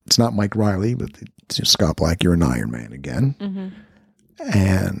it's not Mike Riley, but it's Scott Black, you're an Iron Man again. Mm-hmm.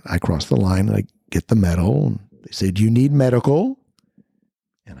 And I cross the line and I get the medal. And they say, do you need medical?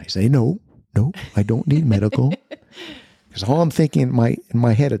 And I say, no, I don't need medical. Because all I'm thinking in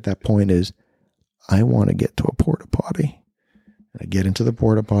my head at that point is, I want to get to a porta potty. And I get into the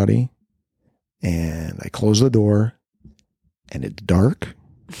porta potty and I close the door and it's dark.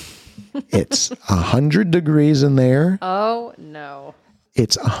 It's 100 degrees in there. Oh, no.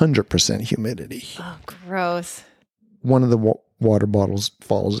 It's 100% humidity. Oh, gross. One of the water bottles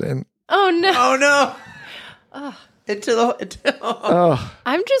falls in. Oh, no. Oh, no. Oh.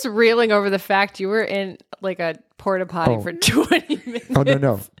 I'm just reeling over the fact you were in like a porta potty for 20 minutes. Oh,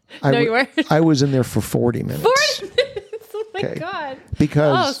 no. You weren't? I was in there for 40 minutes. 40 minutes? Oh, my God.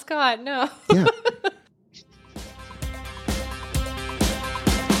 Because... Oh, Scott, no. Yeah.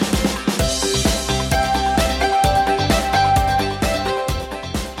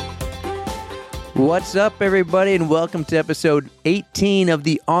 What's up, everybody, and welcome to episode 18 of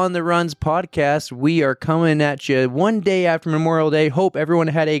the On the Runs podcast. We are coming at you one day after Memorial Day. Hope everyone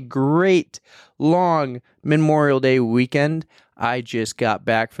had a great, long Memorial Day weekend. I just got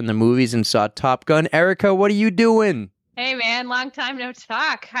back from the movies and saw Top Gun. Erica, what are you doing? Hey, man, long time no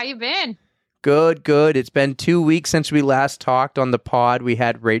talk. How you been? Good. It's been 2 weeks since we last talked on the pod. We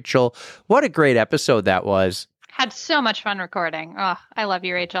had Rachel. What a great episode that was. Had so much fun recording. Oh, I love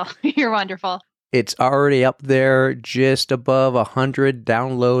you, Rachel. You're wonderful. It's already up there, just above 100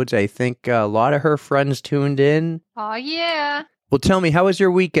 downloads. I think a lot of her friends tuned in. Oh, yeah. Well, tell me, how was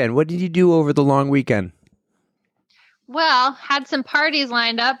your weekend? What did you do over the long weekend? Well, had some parties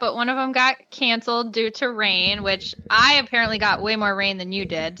lined up, but one of them got canceled due to rain, which I apparently got way more rain than you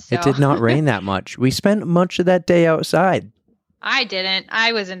did. So. It did not rain that much. We spent much of that day outside. I didn't.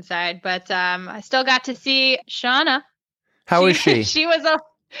 I was inside, but I still got to see Shauna. How is she?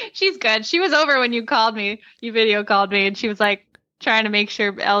 She's good. She was over when you called me. You video called me, and she was like trying to make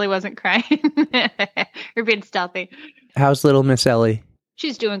sure Ellie wasn't crying. You're being stealthy. How's little Miss Ellie?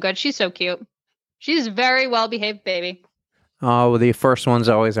 She's doing good. She's so cute. She's a very well-behaved baby. Oh, well, the first ones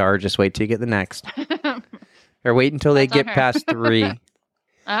always are. Just wait till you get the next. Or wait until they get past 3.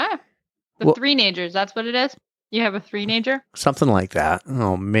 Three-nagers. That's what it is? You have a 3-nager? Something like that.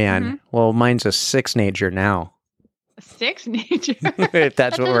 Oh, man. Mm-hmm. Well, mine's a 6-nager now. 6-nager. If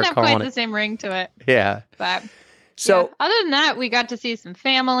that's what we're calling it. Doesn't have quite the same ring to it. Yeah. But so, yeah. Other than that, we got to see some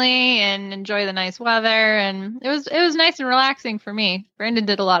family and enjoy the nice weather, and it was nice and relaxing for me. Brandon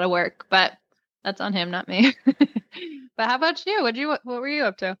did a lot of work, but that's on him, not me. But how about you? What were you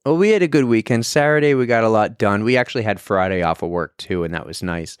up to? Well, we had a good weekend. Saturday, we got a lot done. We actually had Friday off of work too, and that was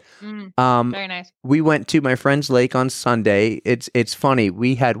nice. Very nice. We went to my friend's lake on Sunday. It's funny.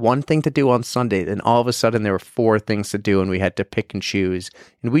 We had one thing to do on Sunday, and all of a sudden there were 4 things to do, and we had to pick and choose.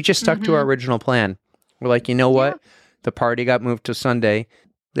 And we just stuck to our original plan. We're like, you know what? Yeah. The party got moved to Sunday.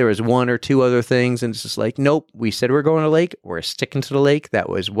 There was 1 or 2 other things, and it's just like, nope, we said we're going to the lake. We're sticking to the lake. That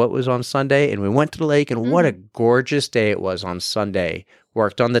was what was on Sunday, and we went to the lake, and what a gorgeous day it was on Sunday.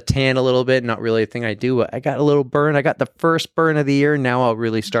 Worked on the tan a little bit, not really a thing I do, but I got a little burn. I got the first burn of the year. Now I'll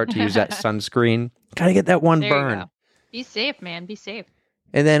really start to use that sunscreen. Got to get that one burn. Be safe, man. Be safe.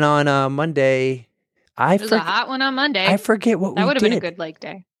 And then on Monday, it was a hot one on Monday. I forget what we did. That would have been a good lake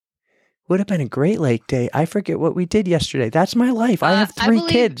day. Would have been a great lake day. I forget what we did yesterday. That's my life. I have 3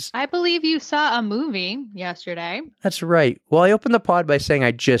 kids. I believe you saw a movie yesterday. That's right. Well, I opened the pod by saying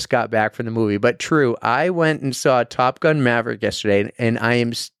I just got back from the movie, but true. I went and saw Top Gun Maverick yesterday, and I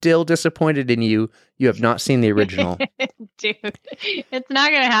am still disappointed in you. You have not seen the original. Dude, it's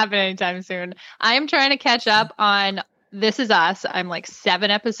not going to happen anytime soon. I am trying to catch up on This Is Us. I'm like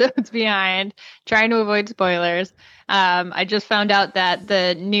 7 episodes behind, trying to avoid spoilers. I just found out that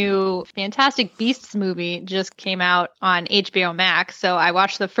the new Fantastic Beasts movie just came out on HBO Max. So I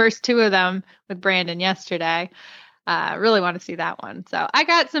watched the first 2 of them with Brandon yesterday. Really want to see that one. So I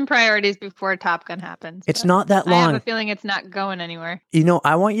got some priorities before Top Gun happens. It's not that long. I have a feeling it's not going anywhere. You know,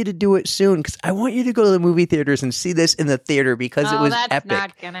 I want you to do it soon because I want you to go to the movie theaters and see this in the theater because it was that's epic.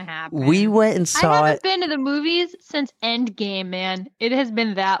 Not going to happen. We went and saw it. I haven't been to the movies since Endgame, man. It has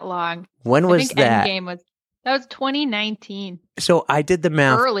been that long. When was that? That was 2019. So I did the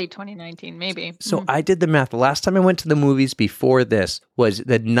math. Early 2019, maybe. So I did the math. The last time I went to the movies before this was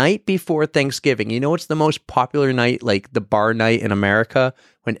the night before Thanksgiving. You know what's the most popular night, like the bar night in America,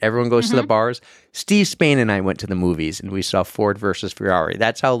 when everyone goes to the bars? Steve Spain and I went to the movies, and we saw Ford versus Ferrari.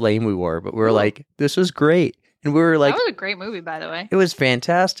 That's how lame we were. But we were like, this was great. And we were like... That was a great movie, by the way. It was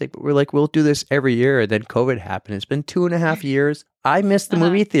fantastic. But we're like, we'll do this every year. And then COVID happened. It's been 2.5 years. I missed the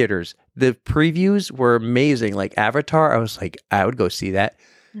movie theaters. The previews were amazing. Like Avatar, I was like, I would go see that.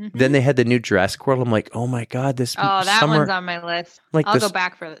 Then they had the new Jurassic World. I'm like, oh my God, this that summer, one's on my list. like I'll this, go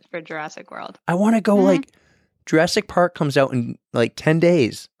back for Jurassic World. I want to go like Jurassic Park comes out in like 10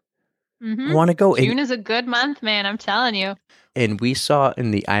 days. I want to go. June is a good month, man. I'm telling you. And we saw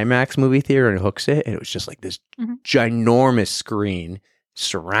in the IMAX movie theater in Hooksett, and it was just like this ginormous screen.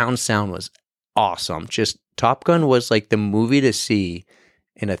 Surround sound was awesome. Just Top Gun was like the movie to see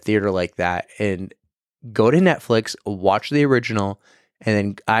in a theater like that. And go to Netflix, watch the original, and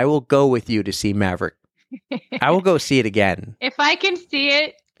then I will go with you to see Maverick. I will go see it again. If I can see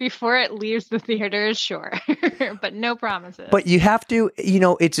it before it leaves the theaters, sure. But no promises. But you have to,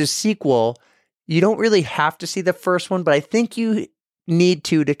 it's a sequel. You don't really have to see the first one, but I think you need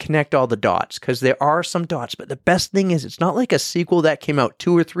to connect all the dots because there are some dots. But the best thing is it's not like a sequel that came out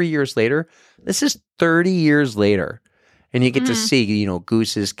 2 or 3 years later. This is 30 years later. And you get to see,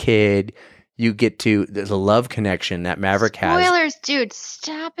 Goose's kid. You get to, there's a love connection that Maverick has. Spoilers, dude.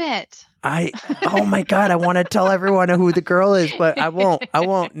 Stop it. Oh my God, I want to tell everyone who the girl is, but I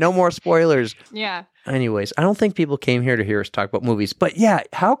won't. No more spoilers. Yeah. Anyways, I don't think people came here to hear us talk about movies, but yeah,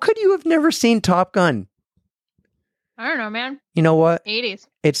 how could you have never seen Top Gun? I don't know, man. You know what? 80s.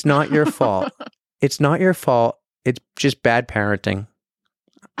 It's not your fault. It's not your fault. It's just bad parenting.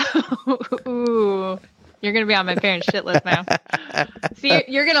 Ooh. You're going to be on my parents' shit list now. See,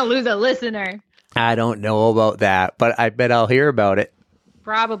 you're going to lose a listener. I don't know about that, but I bet I'll hear about it.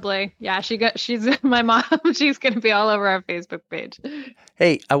 Probably. Yeah, she's my mom. She's going to be all over our Facebook page.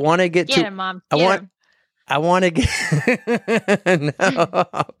 Hey, I want to get to him, Mom. I want to get no.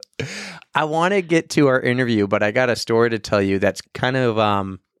 I want to get to our interview, but I got a story to tell you that's kind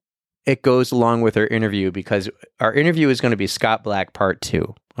of it goes along with our interview because our interview is going to be Scott Black part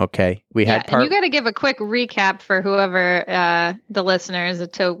 2. Okay, and you got to give a quick recap for whoever the listeners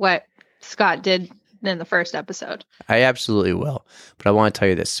to what Scott did in the first episode. I absolutely will, but I want to tell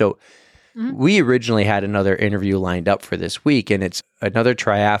you this. So we originally had another interview lined up for this week, and it's another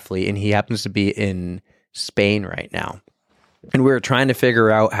triathlete, and he happens to be in Spain right now. And we were trying to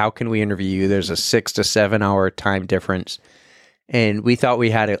figure out how can we interview you. There's a 6 to 7 hour time difference. And we thought we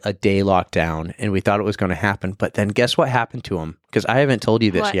had a day locked down, and we thought it was going to happen. But then guess what happened to him? Because I haven't told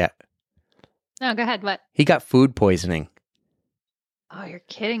you this yet. No, go ahead. What? He got food poisoning. Oh, you're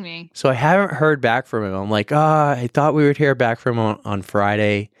kidding me. So I haven't heard back from him. I'm like, I thought we would hear back from him on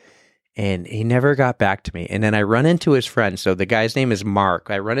Friday, and he never got back to me. And then I run into his friend. So the guy's name is Mark.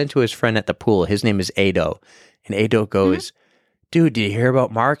 I run into his friend at the pool. His name is Ado. And Ado goes, dude, did you hear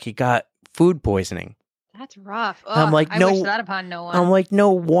about Mark? He got food poisoning. That's rough. Oh, I'm like, I wish that upon no one. I'm like,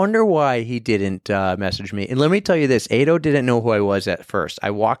 no wonder why he didn't message me. And let me tell you this, Ado didn't know who I was at first. I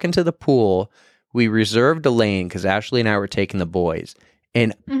walk into the pool. We reserved a lane because Ashley and I were taking the boys.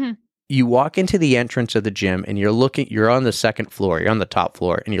 And you walk into the entrance of the gym and you're on the second floor, you're on the top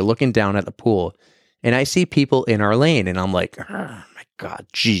floor, and you're looking down at the pool. And I see people in our lane and I'm like, oh my God,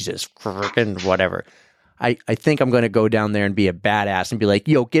 Jesus, freaking whatever. I think I'm going to go down there and be a badass and be like,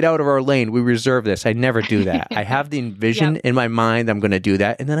 yo, get out of our lane. We reserve this. I never do that. I have the vision in my mind I'm going to do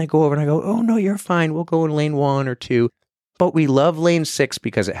that. And then I go over and I go, oh, no, you're fine. We'll go in lane 1 or 2. But we love lane 6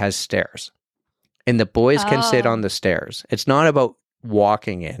 because it has stairs. And the boys can sit on the stairs. It's not about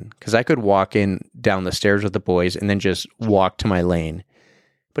walking in because I could walk in down the stairs with the boys and then just walk to my lane.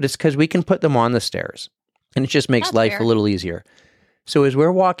 But it's because we can put them on the stairs. And it just makes life a little easier. So as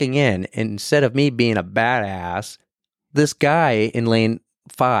we're walking in, instead of me being a badass, this guy in lane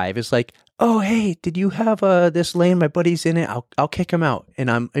 5 is like, oh, hey, did you have this lane? My buddy's in it. I'll kick him out. And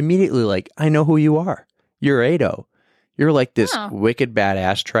I'm immediately like, I know who you are. You're Ado. You're like this wicked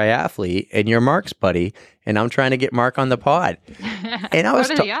badass triathlete, and you're Mark's buddy, and I'm trying to get Mark on the pod. And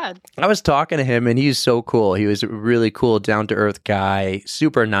I was talking to him, and he's so cool. He was a really cool, down-to-earth guy,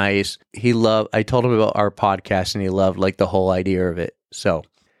 super nice. I told him about our podcast, and he loved like the whole idea of it. So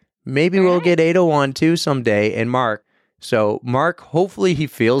maybe we'll get Ado on too someday, and Mark. So Mark, hopefully he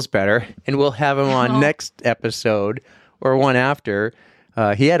feels better, and we'll have him on next episode or one after.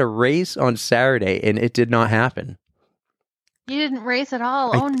 He had a race on Saturday, and it did not happen. He didn't race at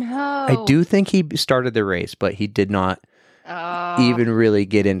all. Oh, no. I do think he started the race, but he did not even really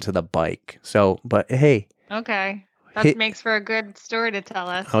get into the bike. So, but hey. Okay. That makes for a good story to tell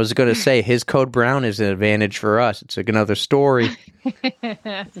us. I was going to say, his code brown is an advantage for us. It's another story.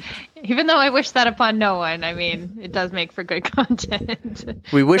 Even though I wish that upon no one, I mean, it does make for good content.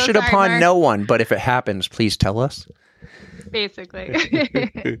 We wish it upon no one, but if it happens, please tell us. Basically.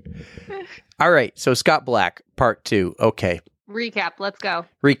 All right. So Scott Black, part 2. Okay. Recap. Let's go.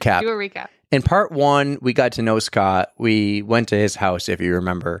 Recap. Do a recap. In part 1, we got to know Scott. We went to his house, if you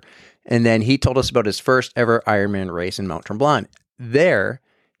remember. And then he told us about his first ever Ironman race in Mount Tremblant. There,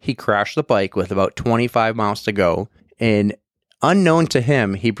 he crashed the bike with about 25 miles to go. And unknown to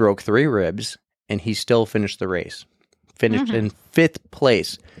him, he broke 3 ribs and he still finished the race. Finished in 5th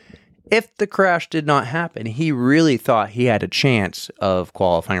place. If the crash did not happen, he really thought he had a chance of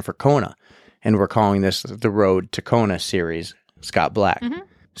qualifying for Kona. And we're calling this the Road to Kona series, Scott Black.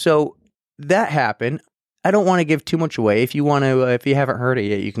 So that happened. I don't want to give too much away. If you want to, if you haven't heard it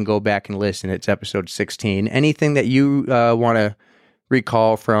yet, you can go back and listen. It's episode 16. Anything that you want to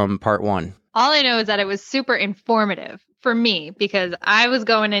recall from part 1? All I know is that it was super informative for me because I was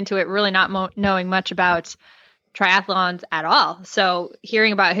going into it really not knowing much about triathlons at all. So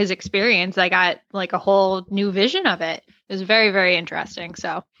hearing about his experience, I got like a whole new vision of it. It was very, very interesting.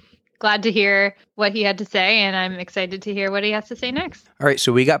 So glad to hear what he had to say, and I'm excited to hear what he has to say next. All right,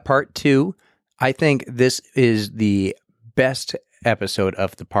 so we got part 2. I think this is the best episode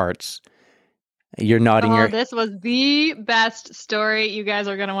of the parts. You're nodding your... This was the best story. You guys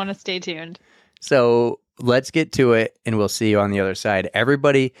are going to want to stay tuned. So let's get to it, and we'll see you on the other side.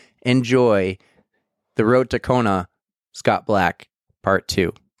 Everybody enjoy The Road to Kona, Scott Black, part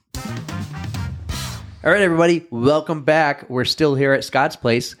 2. All right, everybody, welcome back. We're still here at Scott's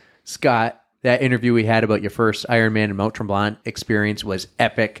place. Scott, that interview we had about your first Ironman and Mount Tremblant experience was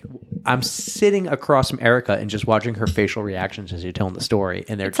epic. I'm sitting across from Erica and just watching her facial reactions as you're telling the story.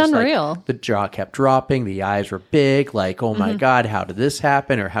 And they're It's just unreal. like, the jaw kept dropping, the eyes were big, like, oh my God, how did this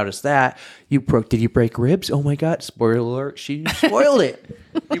happen? Or how does that? Did you break ribs? Oh my God, spoiler alert, she spoiled it.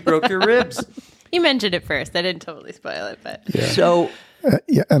 You broke your ribs. You mentioned it first. I didn't totally spoil it, but So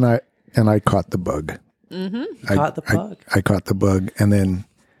and I caught the bug. caught the bug. I caught the bug, and then,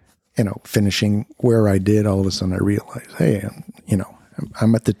 finishing where I did, all of a sudden I realized, hey,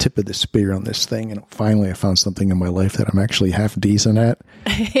 I'm at the tip of the spear on this thing, and finally I found something in my life that I'm actually half decent at.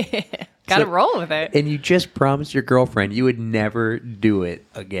 got to roll with it. And you just promised your girlfriend you would never do it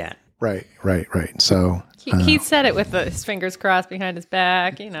again. Right. So Keith said it with his fingers crossed behind his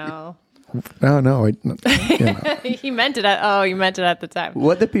back, no, He meant it you meant it at the time.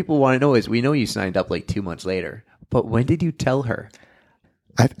 What the people want to know is, we know you signed up like 2 months later, but when did you tell her?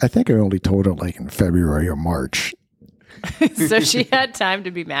 I think I only told her like in February or March. So she had time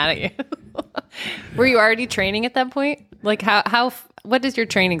to be mad at you. Were you already training at that point? Like what is your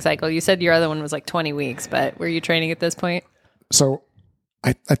training cycle? You said your other one was like 20 weeks, but were you training at this point? So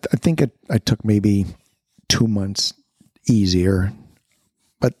I think I took maybe 2 months easier,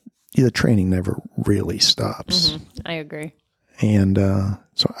 but the training never really stops. I agree. And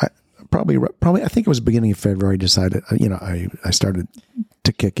so I probably I think it was beginning of February. I decided, I started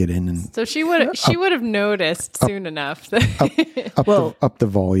to kick it in, and so she would have noticed soon enough. up the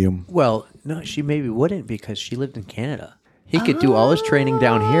volume. Well, no, she maybe wouldn't, because she lived in Canada. He could do all his training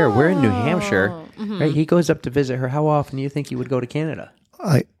down here. We're in New Hampshire, right? He goes up to visit her. How often do you think he would go to Canada?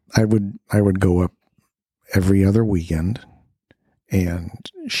 I would go up every other weekend, and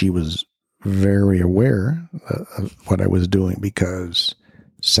she was very aware of what I was doing, because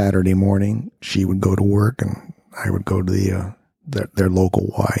Saturday morning she would go to work and I would go to their local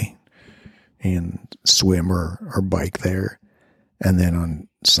Y and swim or bike there. And then on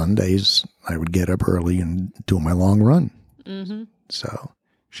Sundays I would get up early and do my long run. So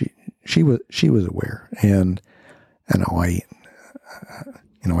she was aware, and I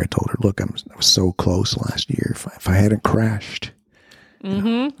told her, look, I was so close last year. If I hadn't crashed,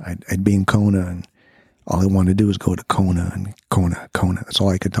 I'd be in Kona, and all I wanted to do was go to Kona and Kona. That's all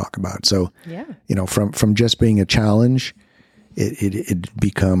I could talk about. So, from just being a challenge, it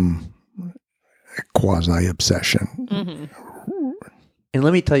become a quasi obsession. And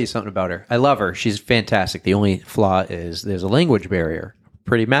let me tell you something about her. I love her. She's fantastic. The only flaw is there's a language barrier,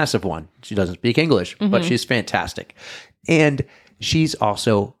 pretty massive one. She doesn't speak English, but she's fantastic. And she's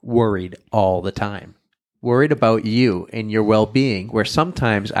also worried all the time. Worried about you and your well-being, where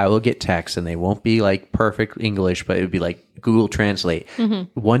sometimes I will get texts and they won't be like perfect English, but it would be like Google Translate.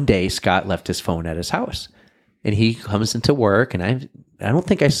 One day, Scott left his phone at his house, and he comes into work, and I don't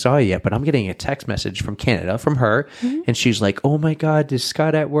think I saw it yet, but I'm getting a text message from Canada from her, and she's like, oh my God, is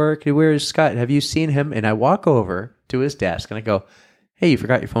Scott at work? Where is Scott? Have you seen him? And I walk over to his desk and I go, hey, you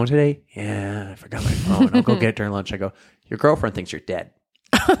forgot your phone today? Yeah, I forgot my phone. I'll go get it during lunch. I go, your girlfriend thinks you're dead.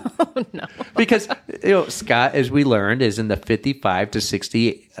 Oh, no. Because, Scott, as we learned, is in the 55 to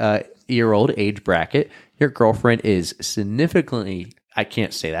 60 year old age bracket. Your girlfriend is significantly, I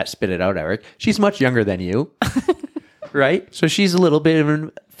can't say that, spit it out, Eric. She's much younger than you, right? So she's a little bit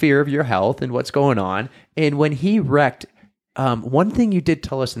in fear of your health and what's going on. And when he wrecked, one thing you did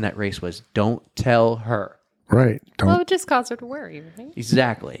tell us in that race was, don't tell her. Right. Well, it just caused her to worry, right?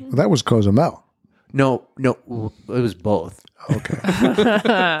 Exactly. That was Cozumel. No, it was both.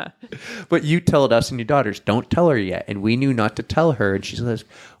 Okay. But you told us and your daughters, don't tell her yet. And we knew not to tell her. And she says,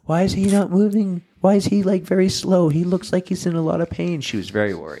 why is he not moving? Why is he like very slow? He looks like he's in a lot of pain. She was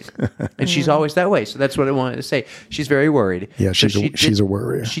very worried. And she's always that way. So that's what I wanted to say. She's very worried. Yeah, So she's a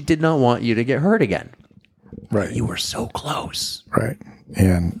worrier. She did not want you to get hurt again. Right. You were so close. Right.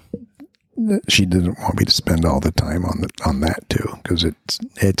 And she didn't want me to spend all the time on that too, because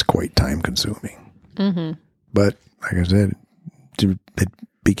it's quite time consuming. Mm-hmm. But like I said, it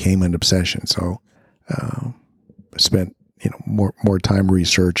became an obsession. So I spent more time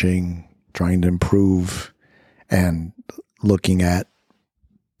researching, trying to improve, and looking at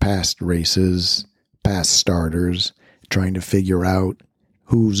past races, past starters, trying to figure out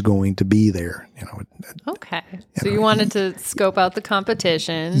who's going to be there. Okay. So you wanted to scope out the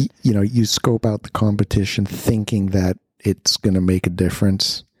competition. You scope out the competition thinking that it's going to make a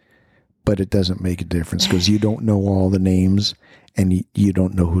difference, but it doesn't make a difference because you don't know all the names and you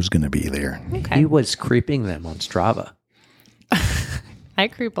don't know who's going to be there. Okay. He was creeping them on Strava. I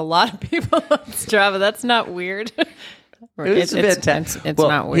creep a lot of people on Strava. That's not weird. It's a bit it's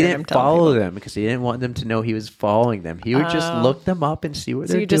not weird. He didn't follow them because he didn't want them to know he was following them. He would just look them up and see what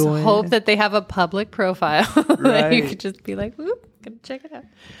So they're you just doing. hope that they have a public profile that you Right. could just be like, "Whoop, gonna check it out."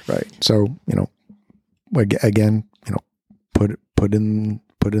 Right. So, again, put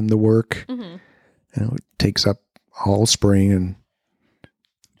in the work. Mm-hmm. It takes up all spring and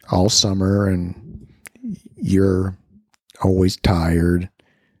all summer, and you're always tired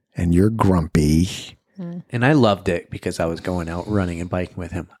and you're grumpy. And I loved it because I was going out running and biking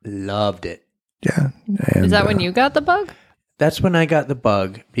with him. Loved it. Yeah. And, Is that when you got the bug? That's when I got the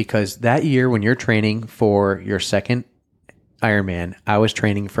bug because that year when you're training for your second Ironman, I was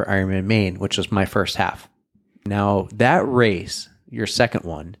training for Ironman Maine, which was my first half. Now that race, your second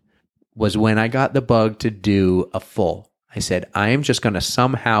one, was when I got the bug to do a full. I said, I am just going to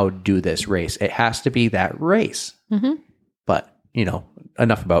somehow do this race. It has to be that race. Mm-hmm. But,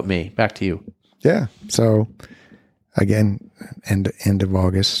 enough about me. Back to you. Yeah. So again, end of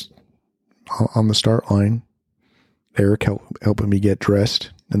August on the start line, Eric helping me get dressed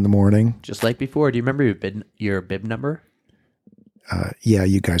in the morning. Just like before. Do you remember your bib number? Yeah,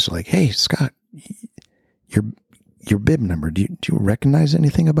 you guys are like, hey, Scott, your bib number. Do you recognize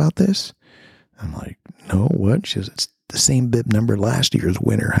anything about this? I'm like, no, what? She says, it's the same bib number last year's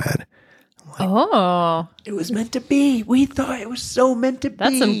winner had. Oh, It was meant to be. We thought it was so meant to be.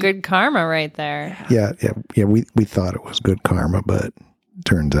 that's some good karma right there. Yeah. We thought it was good karma, but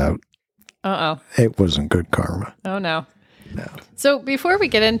turns out it wasn't good karma. Oh no. No. So before we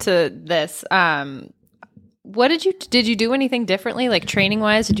get into this, what did you do anything differently, like training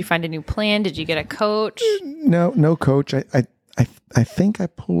wise? Did you find a new plan? Did you get a coach? No coach. I think I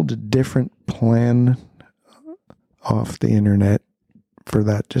pulled a different plan off the internet for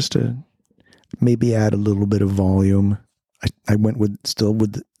that, just to maybe add a little bit of volume. I went with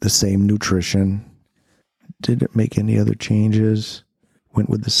the same nutrition. Didn't make any other changes. Went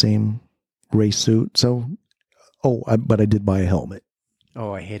with the same race suit. So, but I did buy a helmet.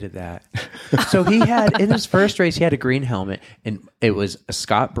 Oh, I hated that. So he had, in his first race, he had a green helmet, and it was a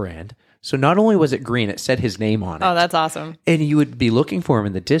Scott brand. So not only was it green, it said his name on it. Oh, that's awesome. And you would be looking for him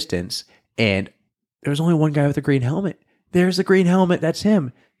in the distance, and there was only one guy with a green helmet. There's the green helmet. That's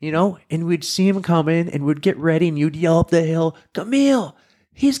him, and we'd see him coming, and we'd get ready, and you'd yell up the hill, Camille,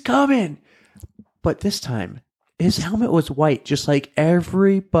 he's coming. But this time, his helmet was white, just like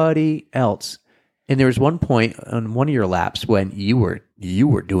everybody else. And there was one point on one of your laps when you were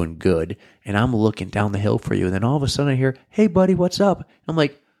doing good, and I'm looking down the hill for you, and then all of a sudden I hear, "Hey, buddy, what's up?" I'm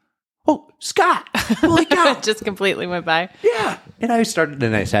like, "Oh, Scott! Holy cow!" Just completely went by. Yeah. And I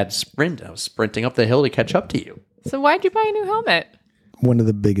had to sprint. I was sprinting up the hill to catch up to you. So why'd you buy a new helmet? One of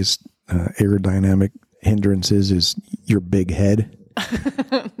the biggest aerodynamic hindrances is your big head.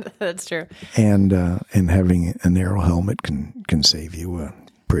 That's true. And having a narrow helmet can save you a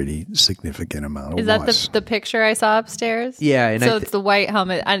pretty significant amount of Is that loss. the picture I saw upstairs? Yeah. And so it's the white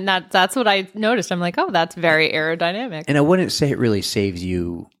helmet, and that's what I noticed. I'm like, oh, that's very aerodynamic. And I wouldn't say it really saves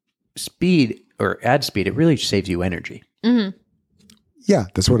you speed or add speed. It really saves you energy. Mm-hmm. Yeah,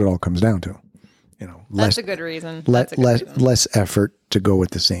 that's what it all comes down to. That's a good reason. Less effort to go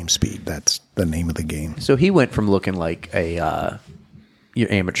at the same speed. That's the name of the game. So he went from looking like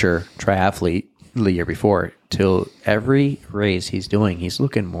your amateur triathlete the year before till every race he's doing, he's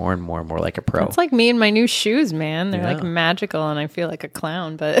looking more and more and more like a pro. It's like me and my new shoes, man. They're Yeah. like magical, and I feel like a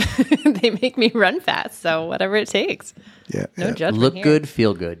clown, but they make me run fast. So whatever it takes. Yeah. No yeah. judgment Look here. good,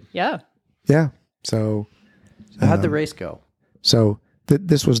 feel good. Yeah. Yeah. So How'd the race go?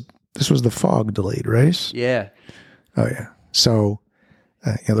 this was this was the fog delayed race. Yeah. Oh yeah. So,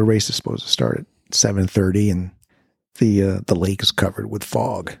 the race is supposed to start at 7:30, and the lake is covered with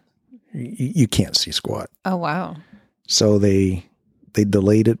fog. You can't see squat. Oh wow. So they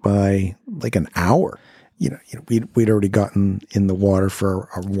delayed it by like an hour. We'd already gotten in the water for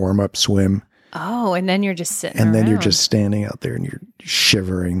our warm up swim. Oh, and then you're just sitting And then you're around. just standing out there and you're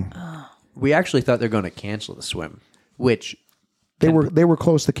shivering. We actually thought they're going to cancel the swim, which They were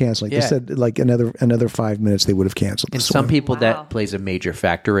close to canceling. Yeah. They said like another 5 minutes they would have canceled the and swim. some people Wow. that plays a major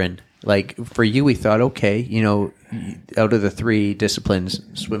factor in. Like for you, we thought, okay, out of the 3 disciplines,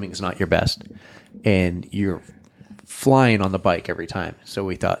 swimming is not your best, and you're flying on the bike every time. So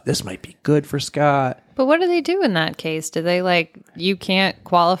we thought this might be good for Scott. But what do they do in that case? Do they you can't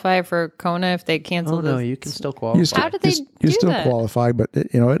qualify for Kona if they cancel Oh the no, you can still qualify. How do they you do still that? qualify, but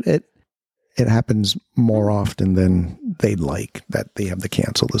it happens more often than they'd like, that they have to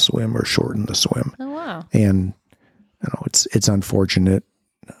cancel the swim or shorten the swim. Oh wow. And it's unfortunate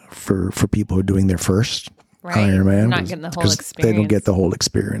for people who are doing their first Right. Ironman, Not getting the whole 'cause they don't get experience. the whole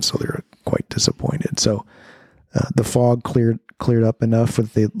experience, so they're quite disappointed. So the fog cleared up enough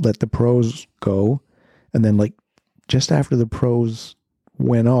that they let the pros go, and then just after the pros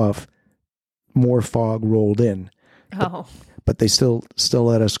went off, more fog rolled in. Oh. But they still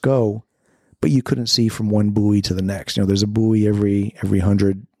let us go. But you couldn't see from one buoy to the next. There's a buoy every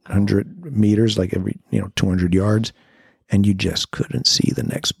 100 meters, like every 200 yards, and you just couldn't see the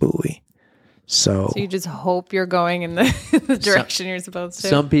next buoy. So So you just hope you're going in the direction you're supposed to.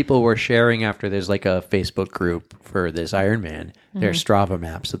 Some people were sharing after there's like a Facebook group for this Ironman, their Strava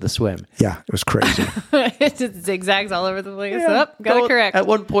maps of the swim. yeah, it was crazy. It just zigzags all over the place. Gotta correct. At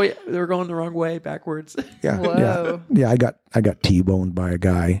one point, they were going the wrong way, backwards. Yeah, Whoa. yeah. I got T-boned by a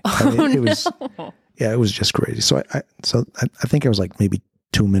guy. It was it was just crazy. So I think I was like maybe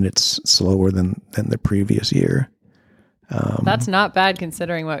 2 minutes slower than the previous year. That's not bad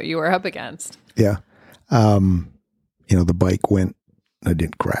considering what you were up against. Yeah. The bike went, I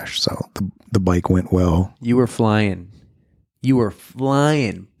didn't crash. So the bike went well. You were flying.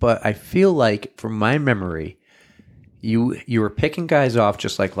 But I feel like, from my memory, you were picking guys off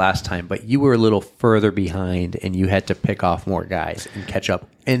just like last time, but you were a little further behind, and you had to pick off more guys and catch up.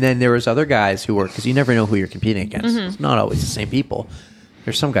 And then there was other guys who were, because you never know who you're competing against. It's not always the same people.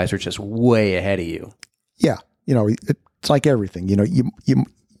 There's some guys who are just way ahead of you. Yeah. It's like everything. You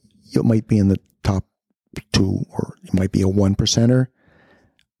might be in the top 2, or you might be a 1%er,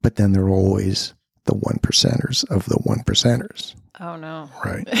 but then there are always the 1%ers of the 1%ers. Oh no.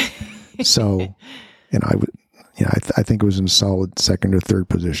 Right. So, I think it was in a solid second or third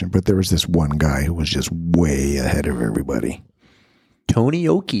position, but there was this one guy who was just way ahead of everybody. Tony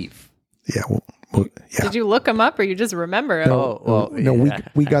O'Keefe. Yeah. Well, yeah. Did you look him up or you just remember him? No,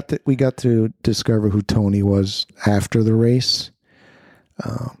 we got to discover who Tony was after the race.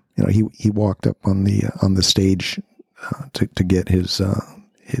 He walked up on the stage to get his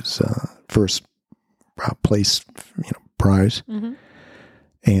first place prize,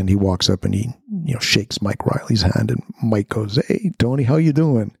 and he walks up and he shakes Mike Riley's hand, and Mike goes, "Hey Tony, how you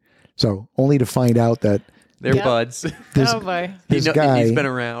doing?" So only to find out that They're Yep. buds. this Oh boy. this guy He's been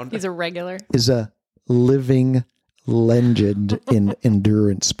around. He's a regular. is a living legend in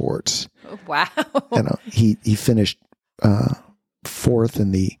endurance sports. Wow. He finished 4th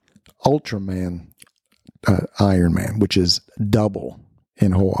in the Ultraman Ironman, which is double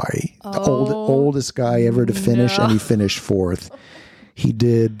in Hawaii. The oldest guy ever to finish, and he finished 4th. He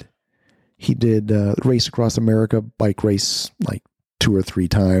did Race Across America bike race like 2 or 3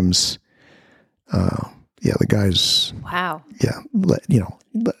 times. The guy's Wow.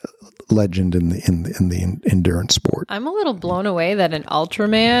 legend in the endurance sport. I'm a little blown away that an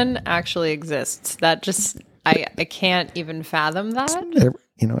Ultraman actually exists. That just I can't even fathom that.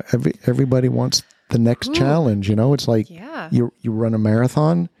 Everybody wants the next challenge. It's like Yeah. you run a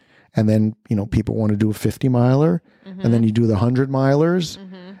marathon, and then people want to do a 50 miler, and then you do the 100 milers.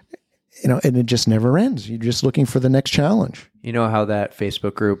 And it just never ends. You're just looking for the next challenge. You know how that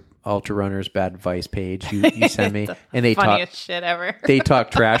Facebook group, Ultra Runners Bad Advice page, you send me, and they talk Funniest shit ever. they talk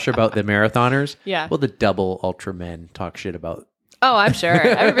trash about the marathoners. Yeah. Well, the double Ultra men talk shit about. Oh, I'm sure.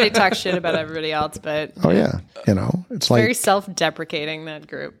 Everybody talks shit about everybody else, but Oh yeah, it's like very self-deprecating, that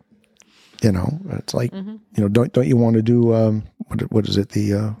group. it's like don't you want to do what is it,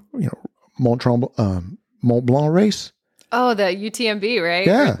 the Mont Blanc race? Oh, the UTMB, right?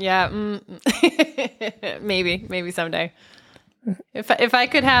 Yeah. Yeah. Maybe someday. If I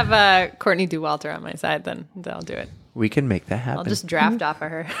could have Courtney Dauwalter on my side, then I'll do it. We can make that happen. I'll just draft off of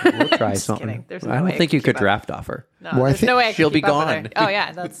her. We'll try Just something. kidding. There's I no don't way think can you could keep up. draft off her. No, Well, I there's think no way I can she'll be keep up with her. gone. Oh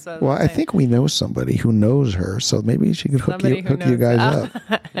yeah, that's. Well, I think we know somebody who knows her, so maybe she could hook you guys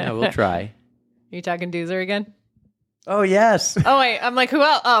up. Yeah, we'll try. You talking Doozer again? Oh, yes. Oh wait, I'm like who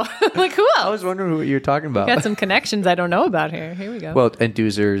else? Oh, like who else? I was wondering what you were talking about. Got some connections I don't know about here. Here we go. Well, and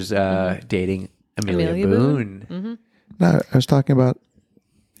Doozer's dating Amelia Boone. No, I was talking about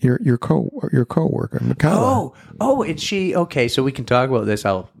your coworker, Mikala. Oh, it's she. Okay, so we can talk about this.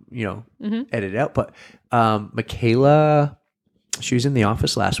 I'll edit it out. But Michaela, she was in the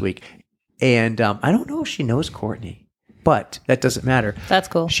office last week, and I don't know if she knows Courtney, but that doesn't matter. That's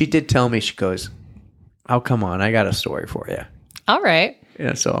cool. She did tell me. She goes, "Oh, come on, I got a story for you." All right.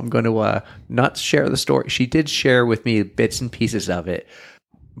 Yeah, so I'm going to not share the story. She did share with me bits and pieces of it,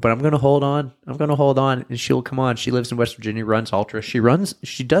 but I'm going to hold on. And she'll come on. She lives in West Virginia, runs ultra. She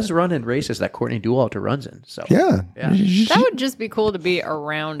does run in races that Courtney Dualter runs in. So Yeah. That would just be cool to be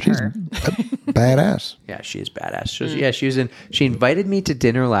around her. Badass. yeah, she is badass. She invited me to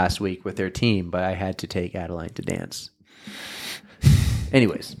dinner last week with their team, but I had to take Adeline to dance.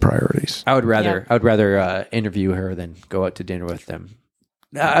 Anyways, Priorities. I would rather interview her than go out to dinner with them.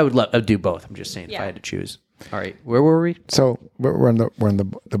 I'd do both. I'm just saying if I had to choose. All right, where were we? So we're on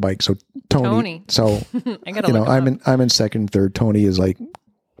the bike. So Tony. So I gotta look him up. I'm in second, third. Tony is like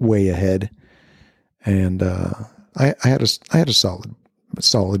way ahead, and I had a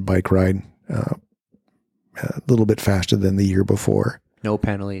solid bike ride, a little bit faster than the year before. No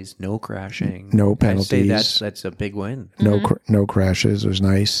penalties, no crashing, No penalties. I'd say that's a big win. No crashes. It was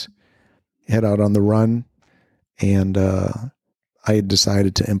nice. Head out on the run, and I had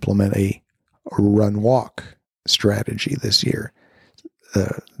decided to implement a run walk strategy this year.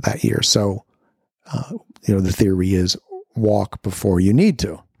 That year, so the theory is walk before you need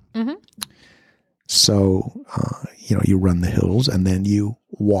to. Mm-hmm. So you run the hills and then you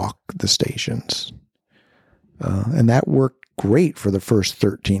walk the stations, and that worked great for the first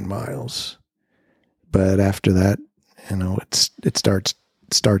 13 miles. But after that, it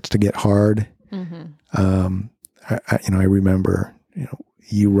starts to get hard. Mm-hmm. I remember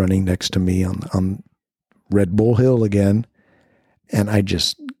you running next to me on Red Bull Hill again, and I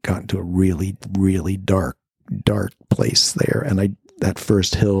just got into a really, really dark place there. And that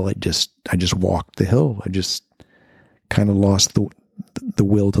first hill, I just walked the hill. I just kind of lost the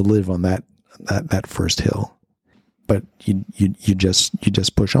will to live on that first hill. But you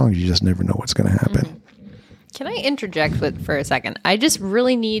just push on. You just never know what's going to happen. Mm-hmm. Can I interject for a second? I just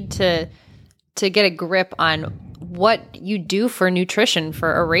really need to get a grip on what you do for nutrition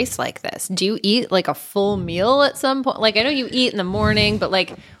for a race like this. Do you eat like a full meal at some point? Like I know you eat in the morning, but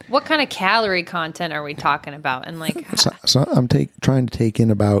like what kind of calorie content are we talking about? And like, so I'm trying to take in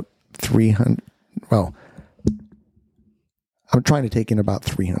about 300. Well, I'm trying to take in about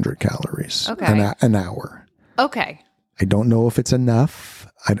 300 calories an hour. Okay. I don't know if it's enough.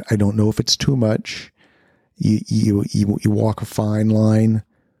 I don't know if it's too much. You walk a fine line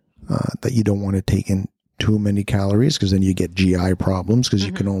that you don't want to take in too many calories, because then you get GI problems because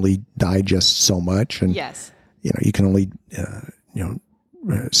you can only digest so much, and yes, you can only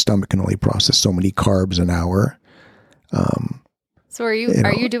stomach can only process so many carbs an hour. So are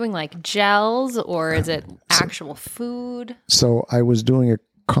you doing like gels, or is it actual food? So I was doing a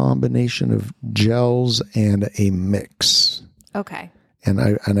combination of gels and a mix. Okay. And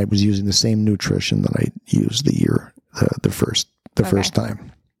I was using the same nutrition that I used the first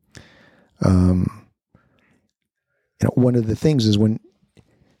time. One of the things is when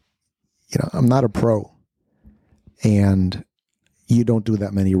I'm not a pro, and you don't do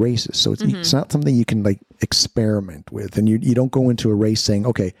that many races, so it's not something you can like experiment with, and you don't go into a race saying,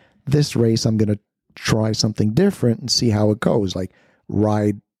 okay, this race I'm going to try something different and see how it goes. Like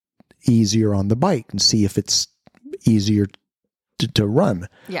ride easier on the bike and see if it's easier to run,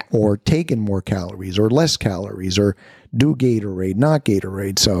 or take in more calories or less calories, or do Gatorade, not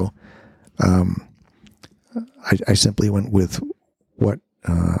Gatorade. So I simply went with what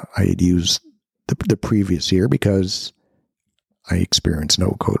I had used the previous year, because I experienced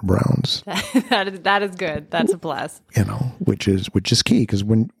no code browns. That is good. That's a plus. Which is key, because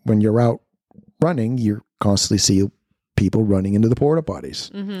when you're out running, you constantly see people running into the porta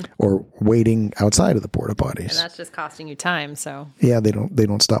potties or waiting outside of the porta potties, and that's just costing you time. So yeah, they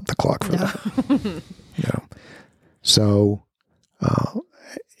don't stop the clock for that. So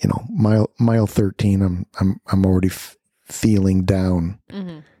mile 13, I'm already feeling down,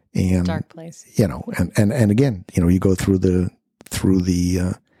 and dark place. And again, you go through the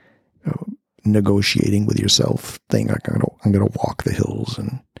negotiating with yourself thing. I'm gonna walk the hills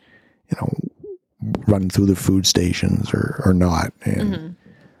and run through the food stations or not. And,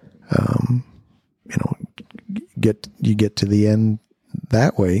 you know, you get to the end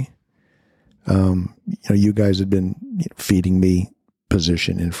that way. You know, you guys had been feeding me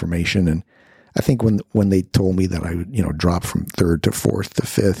position information. And I think when they told me that I would, you know, drop from 3rd to 4th to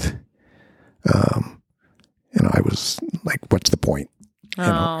 5th, you know, I was like, what's the point? You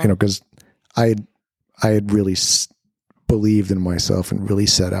know, because I had really believed in myself and really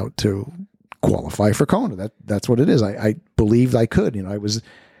set out to qualify for Kona. That's what it is. I believed I could. You know, I was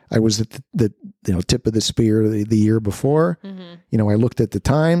at the you know, tip of the spear the year before. You know, I looked at the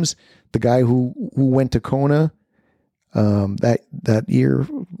times. The guy who went to Kona that year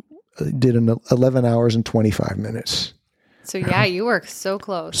did an 11 hours and 25 minutes. So yeah, you were so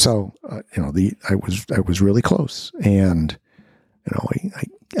close. So you know, I was really close, and you know,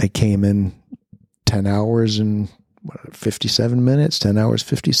 I came in 10 hours and 57 minutes, 10 hours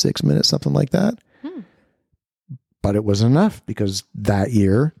 56 minutes, something like that. But it wasn't enough because that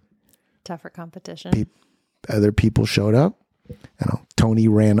year, tougher competition. Other people showed up. You know, Tony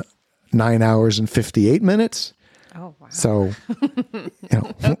ran 9 hours and 58 minutes. Oh wow! So, you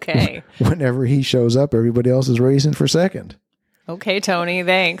know, okay. Whenever he shows up, everybody else is racing for second. Okay, Tony.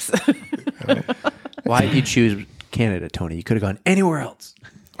 Thanks. Why did you choose Canada, Tony? You could have gone anywhere else.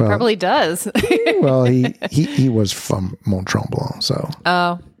 Well, Probably does. well, he was from Mont Tremblant, so.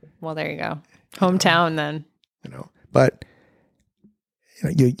 Oh, well, there you go. Hometown then. You know, but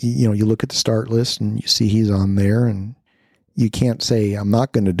you know, you look at the start list and you see he's on there, and you can't say I'm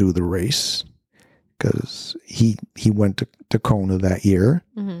not going to do the race because he went to Kona that year,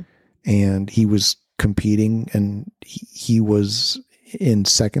 and he was competing, and he was in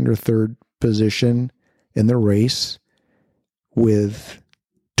 2nd or 3rd position in the race with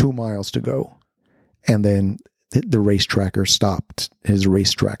 2 miles to go, and then the race tracker stopped. His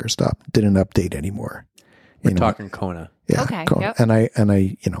race tracker stopped. Didn't update anymore. We're talking Kona. Yeah. Okay. Kona. Yep. And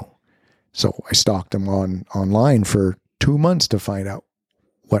I, you know, so I stalked him online for 2 months to find out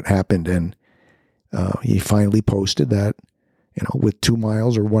what happened. And he finally posted that, you know, with 2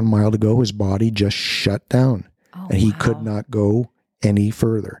 miles or 1 mile to go, his body just shut down, and he could not go any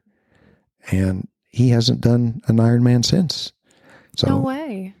further. And he hasn't done an Ironman since. So, No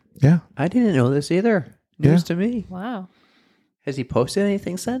way. Yeah. I didn't know this either. News to me. Wow. Has he posted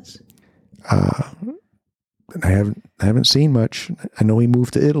anything since? I haven't seen much. I know he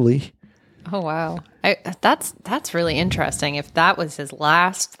moved to Italy. Oh wow. That's really interesting. If that was his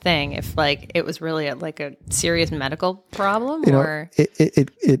last thing, if like it was really a serious medical problem, You know, or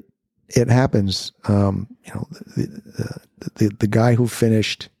it happens. You know, the guy who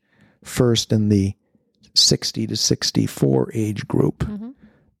finished first in the 60 to 64 age group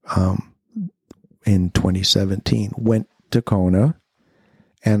in 2017 went to Kona,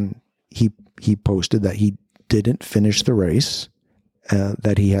 and he posted that he didn't finish the race,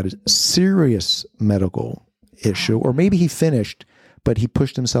 that he had a serious medical issue, or maybe he finished, but he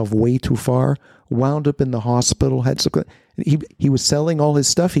pushed himself way too far, wound up in the hospital, he was selling all his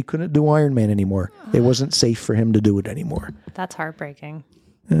stuff. He couldn't do Ironman anymore. It wasn't safe for him to do it anymore. that's heartbreaking.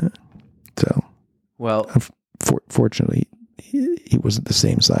 Yeah. So, Well, fortunately, he wasn't the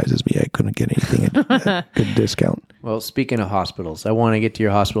same size as me. I couldn't get anything at a good discount. well, speaking of hospitals, I want to get to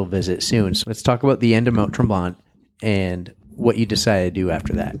your hospital visit soon. So let's talk about the end of Mont Tremblant and what you decided to do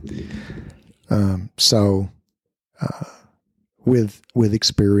after that. So, with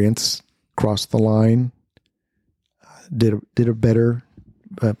experience, crossed the line, did a better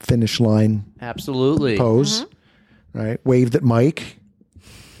finish line Absolutely. pose, right? Waved at Mike.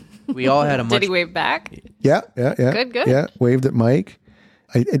 We all had a much Did he wave back? Yeah. Good. Yeah, waved at Mike.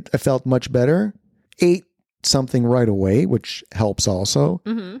 I felt much better. Ate something right away, which helps also.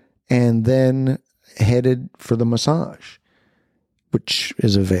 And then headed for the massage, which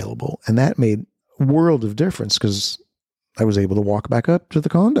is available. And that made a world of difference because I was able to walk back up to the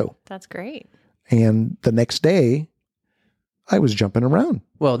condo. That's great. And the next day, I was jumping around.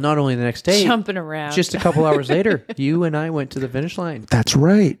 Well, not only the next day, Jumping around. just a couple hours later, you and I went to the finish line. That's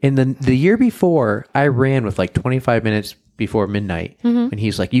right. And then the year before, I ran with like 25 minutes before midnight. And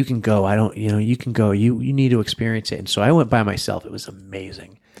he's like, you can go. You can go. You need to experience it. And so I went by myself. It was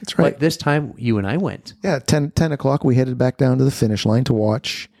amazing. That's right. But this time, you and I went. Yeah, 10 o'clock, we headed back down to the finish line to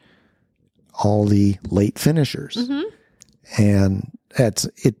watch all the late finishers. And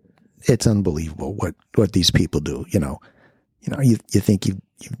it's unbelievable what these people do. You think you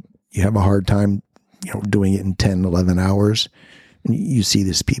have a hard time, doing it in 10, 11 hours. And you see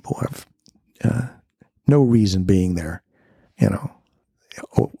these people have no reason being there,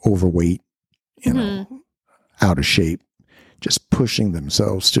 overweight, out of shape, just pushing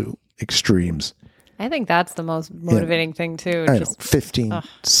themselves to extremes. I think that's the most motivating thing too. I know, 15,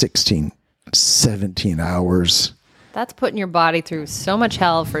 16, 17 hours. That's putting your body through so much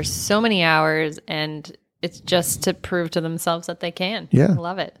hell for so many hours, and it's just to prove to themselves that they can. Yeah. I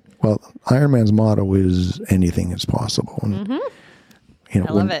love it. Well, Ironman's motto is anything is possible. And, you know,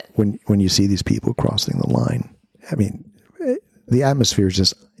 I love it. When you see these people crossing the line, I mean, the atmosphere is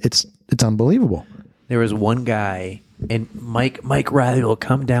just, it's unbelievable. There was one guy, and Mike Riley will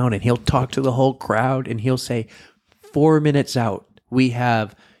come down and he'll talk to the whole crowd and he'll say, 4 minutes out, we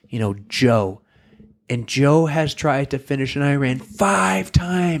have, Joe. And Joe has tried to finish an Ironman 5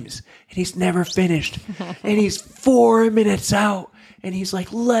 times and he's never finished. And he's 4 minutes out and he's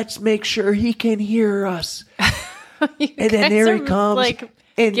like, let's make sure he can hear us. And then there he comes. Like,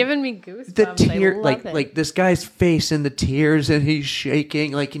 and giving me goosebumps. the tear, I love like it. like this guy's face in the tears, and he's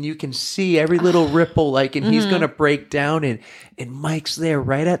shaking, like, and you can see every little ripple, like, and he's gonna break down, and Mike's there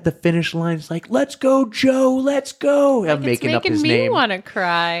right at the finish line. It's like, let's go, Joe, let's go. I'm making up his me name, want to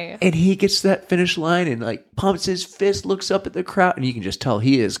cry. and he gets to that finish line and like pumps his fist, looks up at the crowd, and you can just tell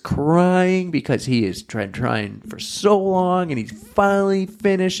he is crying because he is trying for so long, and he's finally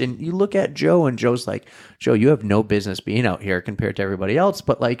finished. And you look at Joe, and Joe's like, Joe, you have no business being out here compared to everybody else,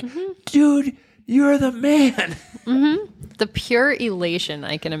 but like, dude, you're the man. The pure elation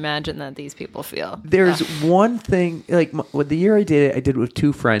I can imagine that these people feel. There's one thing, like, with the year I did it with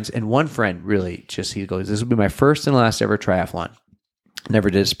 2 friends, and one friend really just, he goes, this will be my first and last ever triathlon. Never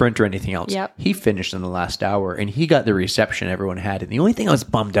did a sprint or anything else. Yep. He finished in the last hour, and he got the reception everyone had. And the only thing I was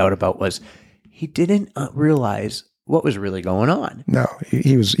bummed out about was he didn't realize what was really going on. No,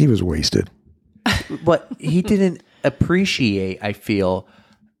 he was wasted. But he didn't appreciate, I feel,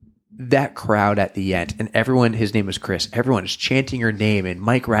 that crowd at the end. And everyone, his name was Chris, everyone is chanting your name. And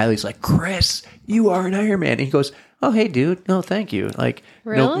Mike Riley's like, Chris, you are an Ironman. And he goes, oh, hey, dude. No, thank you. Like,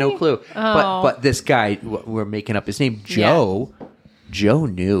 Really? no clue. Oh. But this guy, we're making up his name, Joe. Joe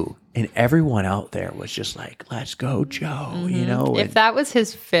knew. And everyone out there was just like, let's go, Joe, you know? If that was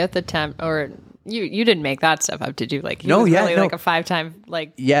his 5th attempt, or you didn't make that stuff up, did you? Like, he No, was yeah, really no. like a 5-time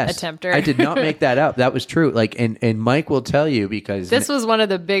Yes, attempter. I did not make that up. That was true. Like, and Mike will tell you, because This was one of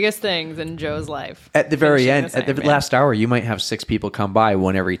the biggest things in Joe's life. at the very finishing end, this at the Ironman. last hour, you might have 6 people come by,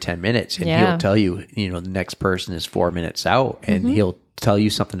 one every 10 minutes, and Yeah. he'll tell you, the next person is 4 minutes out, and he'll tell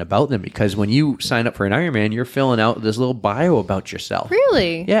you something about them, because when you sign up for an Ironman, you're filling out this little bio about yourself.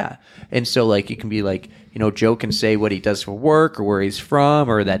 Really? Yeah. And so, like, you can be like, Joe can say what he does for work, or where he's from,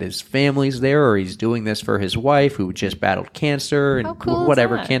 or that his family's there, or he's doing this for his wife who just battled cancer, and How cool is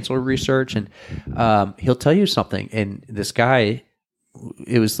whatever, that? cancer research. And he'll tell you something. And this guy,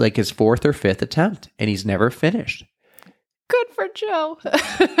 it was like his 4th or 5th attempt, and he's never finished. Good for Joe.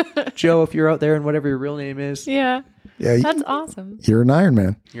 Joe, if you're out there and whatever your real name is, Yeah. Yeah, That's awesome. you're an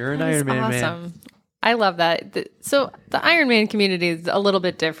Ironman. you're an That's Ironman, man. awesome. I love that. So the Ironman community is a little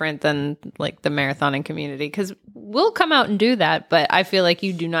bit different than like the marathoning community, because we'll come out and do that, but I feel like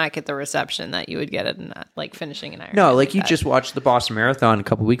you do not get the reception that you would get in that, like finishing an Ironman. No, like you that. just watched the Boston Marathon a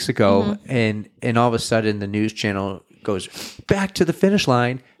couple weeks ago, and all of a sudden the news channel goes back to the finish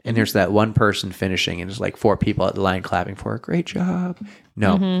line, and there's that one person finishing, and there's like 4 people at the line clapping for her. Great job.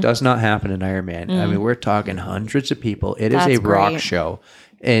 No, does not happen in Ironman. I mean, we're talking hundreds of people. It is That's a rock great. show.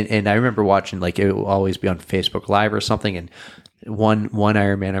 And I remember watching, like, it will always be on Facebook Live or something, and one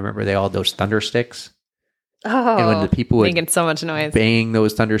Ironman, I remember they all had those thunder sticks. Oh, And when the people would making so much noise. bang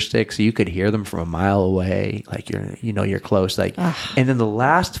those thunder sticks, you could hear them from a mile away, like you're close. Like, and then the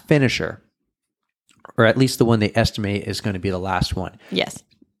last finisher, or at least the one they estimate is going to be the last one, Yes.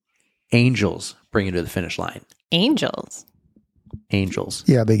 angels bring you to the finish line. Angels. Angels.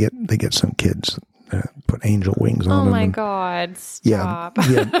 Yeah, they get some kids put angel wings on Oh them. my and- God. Yeah, Stop.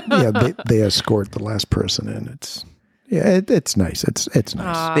 yeah. They escort the last person in. It's nice. It's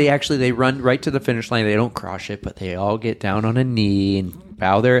nice. They run right to the finish line. They don't cross it, but they all get down on a knee and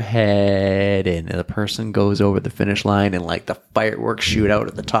bow their head, and the person goes over the finish line, and like the fireworks shoot out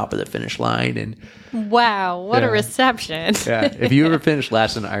at the top of the finish line. And Wow. What Yeah. a reception. yeah, if you ever finish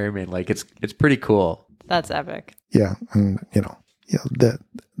last in Ironman, like it's pretty cool. That's epic. Yeah, and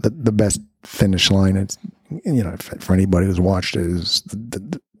the best finish line. It's for anybody who's watched it is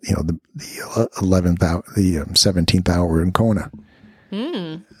the 11th hour, the 17th hour in Kona.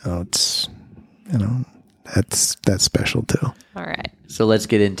 It's that's special too. All right. So let's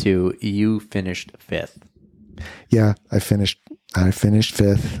get into, you finished 5th Yeah, I finished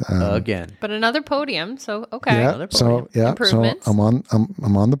 5th again. But another podium. So, okay. Yeah, Another so podium. Improvements. I'm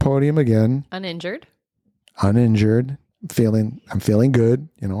on the podium again, Uninjured. uninjured. I'm feeling good.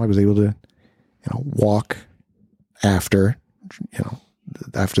 I was able to walk after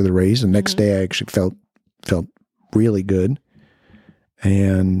after the race. The next day, I actually felt really good,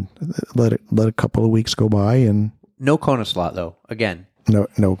 and let a couple of weeks go by, and No Kona slot though. Again,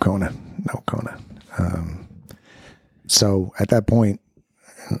 no Kona. So at that point,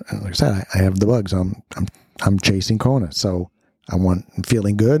 like I said, I have the bugs. I'm chasing Kona, so I'm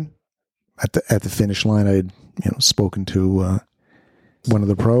feeling good. At the finish line, I had spoken to one of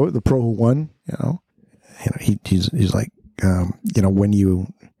the pro who won. He's like, when you're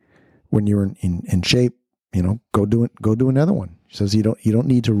in shape, go do another one. He says you don't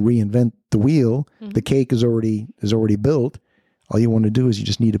need to reinvent the wheel. Mm-hmm. The cake is already built. All you want to do is you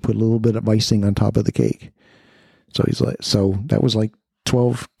just need to put a little bit of icing on top of the cake. So he's like, so that was like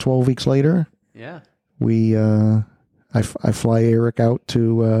 12 weeks later. Yeah. I fly Eric out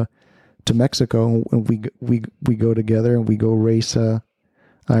to Mexico, and we go together, and we go race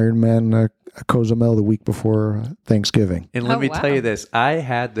Ironman Cozumel the week before Thanksgiving. And let me tell you this, I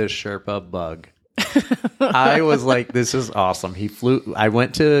had this Sherpa bug. I was like, this is awesome. He flew. I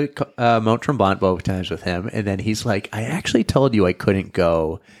went to Mount Tremblant both times with him, and then he's like, I actually told you I couldn't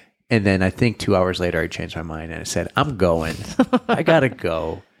go. And then I think 2 hours later, I changed my mind and I said, I'm going. I gotta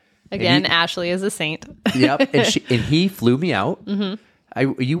go. Again, Ashley is a saint. Yep, and he flew me out.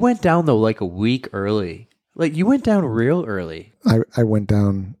 Mm-hmm. You went down though like a week early. Like you went down real early. I went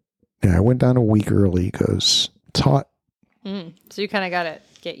down. Yeah, I went down a week early because it's hot. So you kind of got to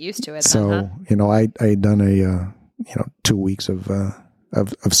get used to it. So then, huh? I had done a 2 weeks of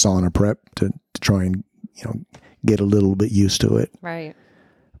sauna prep to try and get a little bit used to it. Right.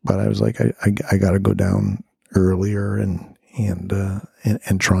 But I was like, I got to go down earlier and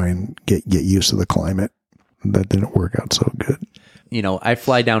try and get used to the climate. That didn't work out so good. I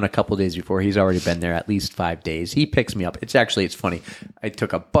fly down a couple days before. He's already been there at least 5 days. He picks me up. It's funny. I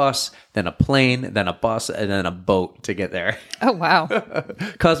took a bus, then a plane, then a bus, and then a boat to get there. Oh, wow.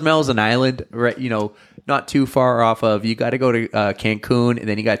 Cozumel is an island, right? Not too far off of, you got to go to Cancun, and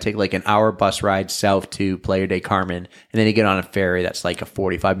then you got to take like an hour bus ride south to Playa del Carmen, and then you get on a ferry that's like a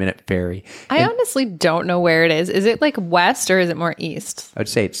 45-minute ferry. I honestly don't know where it is. Is it like west or is it more east? I'd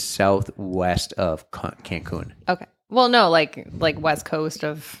say it's southwest of Cancun. Okay. Well, no, like west coast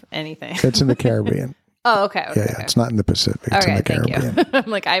of anything. It's in the Caribbean. Oh, okay. Yeah, it's not in the Pacific. It's in the Caribbean. Thank you.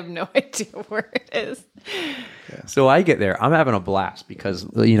 I'm like, I have no idea where it is. Yeah. So I get there. I'm having a blast because,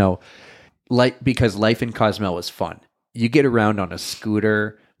 because life in Cozumel was fun. You get around on a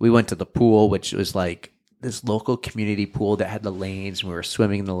scooter. We went to the pool, which was like this local community pool that had the lanes, and we were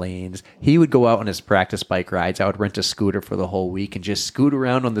swimming in the lanes. He would go out on his practice bike rides. I would rent a scooter for the whole week and just scoot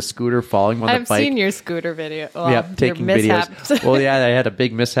around on the scooter, following on the bike. I've seen your scooter video. Well, yep, taking videos. Well, yeah, I had a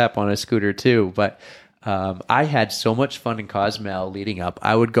big mishap on a scooter too, but I had so much fun in Cozumel leading up.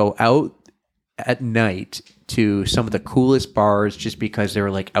 I would go out at night to some of the coolest bars just because they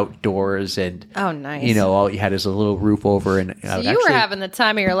were like outdoors and oh, nice. All you had is a little roof over, and so you were having the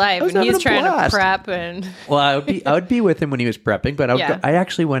time of your life, and he's trying to prep. And well, I would be with him when he was prepping, but I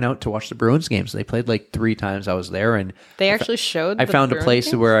actually went out to watch the Bruins games. They played like 3 times. I was there, and they actually showed. I found Bruins a place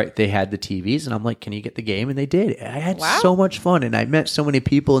games? where they had the TVs, and I'm like, "Can you get the game?" And they did. I had so much fun, and I met so many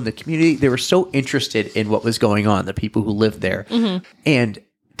people in the community. They were so interested in what was going on. The people who lived there, and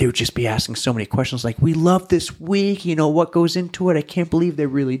they would just be asking so many questions like, we love this week, what goes into it? I can't believe they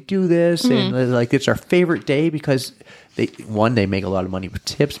really do this. And like, it's our favorite day because they make a lot of money with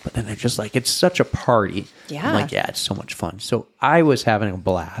tips, but then they're just like, it's such a party. Yeah. I'm like, yeah, it's so much fun. So I was having a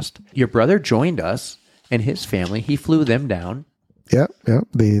blast. Your brother joined us and his family. He flew them down. Yeah.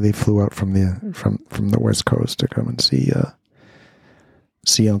 They flew out from the West Coast to come and see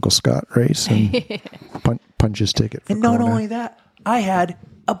Uncle Scott race and punch his ticket. And not only that, I had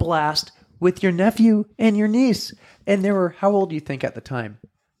a blast with your nephew and your niece. And they were, how old do you think at the time?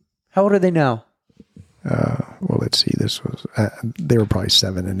 How old are they now? Well, let's see. This was, they were probably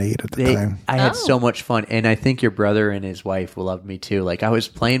 7 and 8 at the time. I had so much fun. And I think your brother and his wife loved me too. Like I was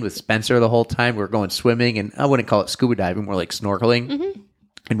playing with Spencer the whole time. We were going swimming, and I wouldn't call it scuba diving, more like snorkeling. Mm-hmm.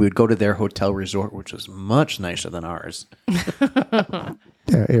 And we would go to their hotel resort, which was much nicer than ours.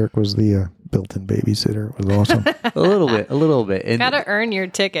 Yeah, Eric was the built-in babysitter. It was awesome. A little bit. And gotta earn your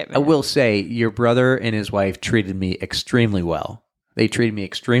ticket, man. I will say, your brother and his wife treated me extremely well. They treated me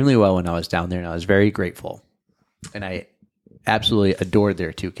extremely well when I was down there, and I was very grateful. And I absolutely adored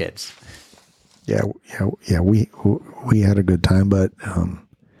their 2 kids. Yeah. We had a good time, but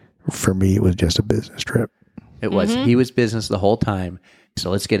for me, it was just a business trip. It was. He was business the whole time. So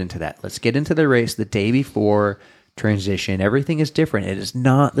let's get into that. Let's get into the race the day before transition. Everything is different. It is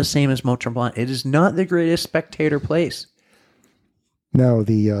not the same as Mont Tremblant. It is not the greatest spectator place. No,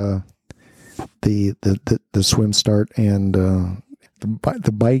 the swim start and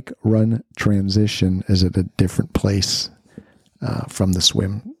the bike run transition is at a different place from the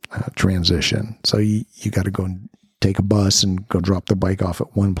swim transition. So you got to go and take a bus and go drop the bike off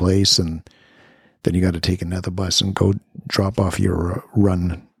at one place, and then you got to take another bus and go drop off your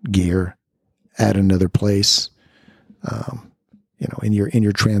run gear at another place. In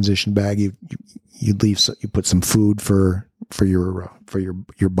your transition bag, you put some food for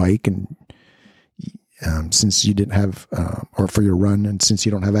your bike, and since you didn't have or for your run, and since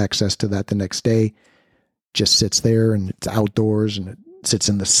you don't have access to that the next day, just sits there, and it's outdoors, and it sits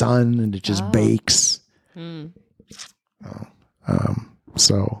in the sun, and it just bakes.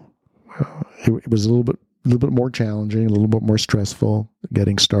 So it was a little bit more challenging, a little bit more stressful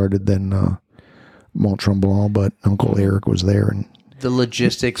getting started than Mont Tremblant, but Uncle Eric was there, and the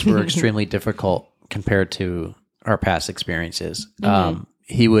logistics were extremely difficult compared to our past experiences.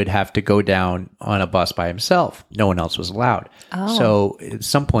 He would have to go down on a bus by himself. No one else was allowed. Oh. So at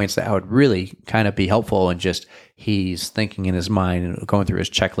some points that would really kind of be helpful, and just he's thinking in his mind and going through his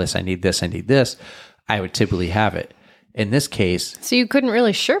checklist. I need this. I need this. I would typically have it. In this case, so you couldn't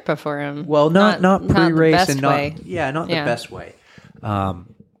really Sherpa for him. Well, not pre-race, and not way. Not the best way.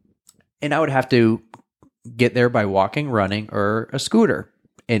 And I would have to get there by walking, running, or a scooter.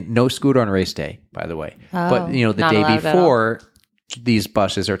 And no scooter on race day, by the way. Oh, but the day before, these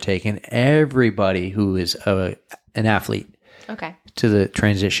buses are taking everybody who is an athlete to the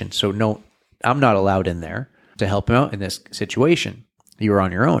transition. So no, I'm not allowed in there to help him out in this situation. You were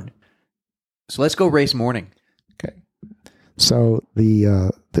on your own. So let's go race morning. Okay. So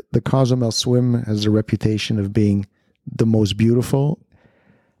the Cozumel swim has a reputation of being the most beautiful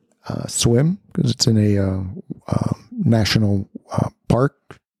swim, because it's in a national park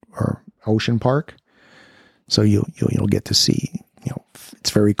or ocean park. So you'll get to see,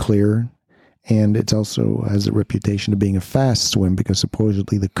 it's very clear, and it also has a reputation of being a fast swim because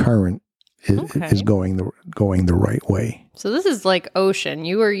supposedly the current is going the right way. So this is like ocean.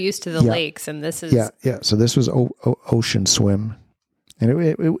 You were used to the lakes, and this is yeah. So this was ocean swim, and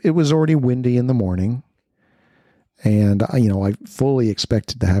it was already windy in the morning, and I fully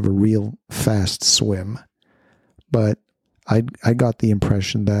expected to have a real fast swim, but I got the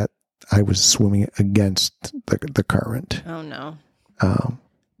impression that I was swimming against the current. Oh no.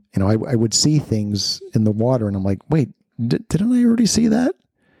 I would see things in the water, and I'm like, wait, didn't I already see that?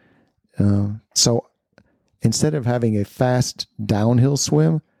 So instead of having a fast downhill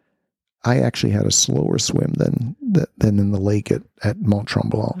swim, I actually had a slower swim than in the lake at Mont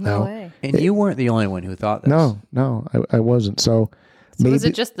Tremblant. No way. And you weren't the only one who thought this. No, I wasn't. So maybe, was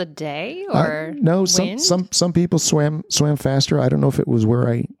it just the day, or no? wind? Some people swam faster. I don't know if it was where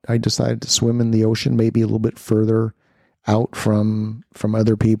I decided to swim in the ocean, maybe a little bit further out from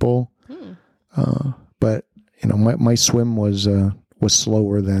other people. But my swim was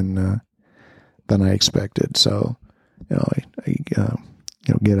slower than I expected. So I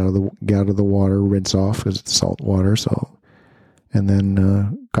get out of the water, rinse off because it's salt water. So, and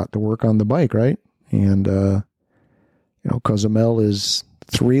then got to work on the bike, right? And Cozumel is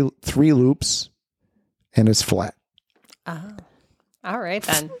three loops, and it's flat. Oh, all right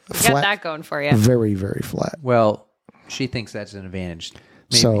then. You Flat, got that going for you. Very, very flat. Well, she thinks that's an advantage.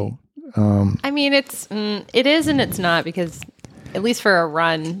 Maybe. So, I mean, it is and it's not, because at least for a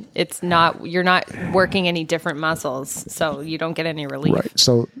run, you're not working any different muscles, so you don't get any relief. right.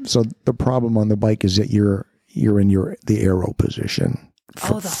 So the problem on the bike is that you're in the aero position. The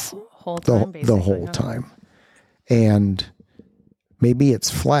whole time, basically. The whole time. And maybe it's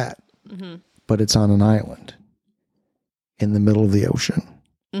flat, but it's on an island in the middle of the ocean,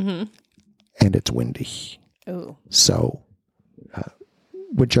 and it's windy. Ooh. So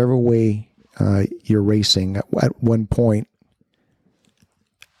whichever way you're racing, at one point,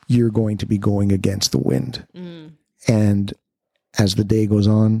 you're going to be going against the wind. And as the day goes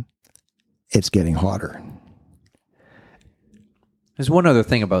on, it's getting hotter. There's one other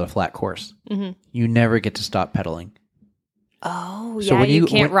thing about a flat course. You never get to stop pedaling. Oh, So yeah, when you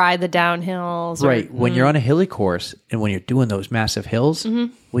can't ride the downhills. Right. When you're on a hilly course and when you're doing those massive hills,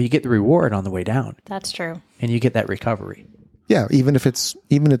 well, you get the reward on the way down. That's true. And you get that recovery. Yeah, even if it's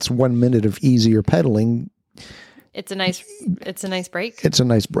 1 minute of easier pedaling, It's a nice break. it's a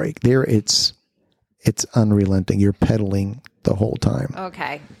nice break. There, it's unrelenting. You're pedaling the whole time.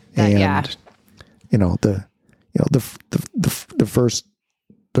 Okay. And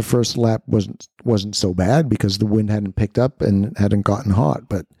the first lap wasn't so bad because the wind hadn't picked up and hadn't gotten hot,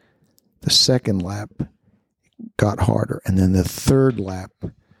 but the second lap got harder, and then the third lap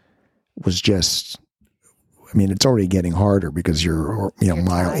was just, it's already getting harder because you're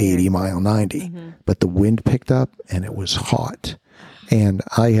mile tired. 80, mile 90, but the wind picked up and it was hot. And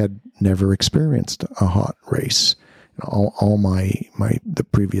I had never experienced a hot race. All the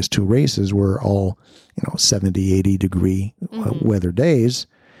previous 2 races were all, 70, 80 degree weather days.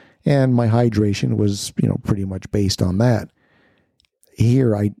 And my hydration was, pretty much based on that.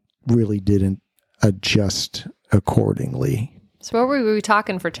 Here, I really didn't adjust accordingly. So what were we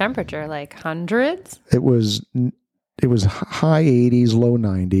talking for temperature? Like hundreds? It was high 80s, low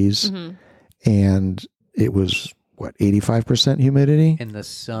 90s, and it was 85% humidity. And the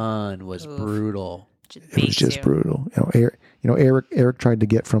sun was brutal. It was just brutal. Eric tried to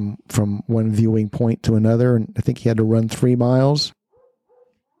get from one viewing point to another, and I think he had to run 3 miles.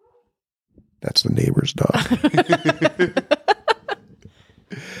 That's the neighbor's dog.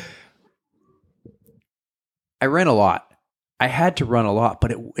 I ran a lot. I had to run a lot,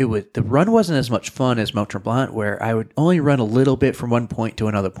 but the run wasn't as much fun as Mount Tremblant, where I would only run a little bit from one point to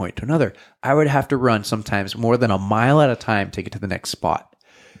another point to another. I would have to run sometimes more than a mile at a time to get to the next spot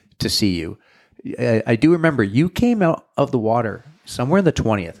to see you. I do remember you came out of the water somewhere in the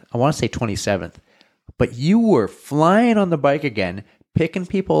 20th. I want to say 27th, but you were flying on the bike again, picking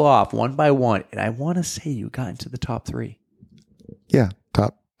people off one by one, and I want to say you got into the top 3. Yeah,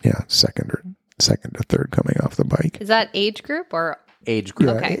 second or third coming off the bike. Is that age group or Age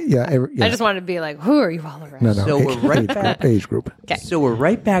group. Okay. Yeah. I just wanted to be like, who are you all around? No. So we're right back. Age group. Okay. So we're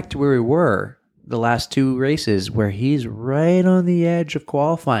right back to where we were the last 2 races, where he's right on the edge of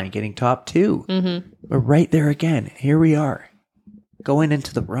qualifying, getting top 2. Mm-hmm. We're right there again. Here we are, going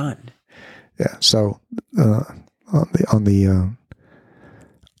into the run. Yeah. So on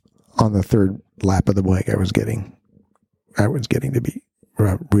the third lap of the bike, I was getting to be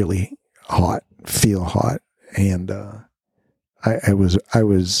really hot, feel hot, and I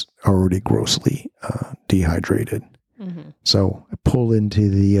was already grossly dehydrated. Mm-hmm. So I pull into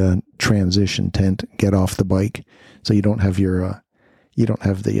the transition tent, get off the bike, so you don't have the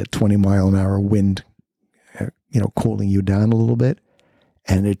 20-mile-an-hour wind, cooling you down a little bit.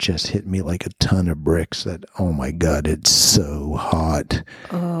 And it just hit me like a ton of bricks that, oh my God, it's so hot.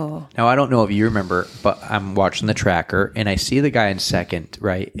 Oh. Now, I don't know if you remember, but I'm watching the tracker and I see the guy in second,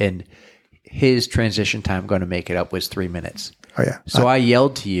 right? And his transition time going to make it up was 3 minutes. Oh, yeah. So I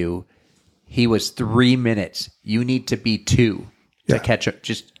yelled to you, he was 3 minutes. You need to be 2 to catch up.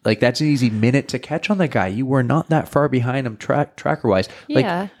 Just like that's an easy minute to catch on the guy. You were not that far behind him tracker wise.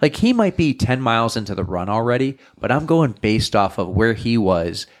 Yeah. Like he might be 10 miles into the run already, but I'm going based off of where he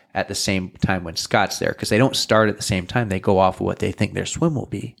was at the same time when Scott's there, because they don't start at the same time. They go off of what they think their swim will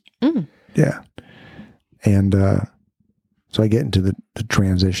be. Mm. Yeah. And so I get into the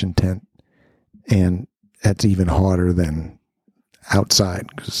transition tent, and that's even hotter than outside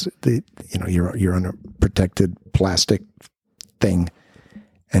because you're on a protected plastic thing,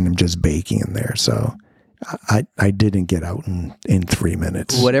 and I'm just baking in there. So I didn't get out in 3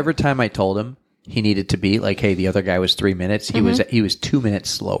 minutes. Whatever time I told him he needed to be, like, hey, the other guy was 3 minutes. He was 2 minutes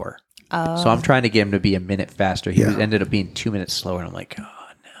slower. Oh. So I'm trying to get him to be a minute faster. He ended up being 2 minutes slower, and I'm like, oh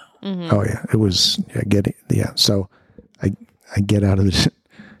no. Mm-hmm. Oh yeah, it was So I get out of the.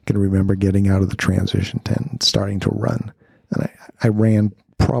 Can remember getting out of the transition tent and starting to run, and I ran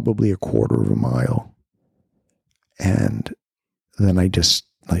probably a quarter of a mile, and then I just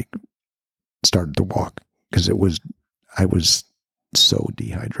started to walk because I was so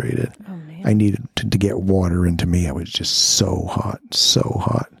dehydrated. Oh, man. I needed to get water into me. I was just so hot.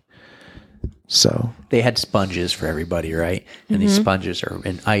 So They had sponges for everybody, right? And these sponges are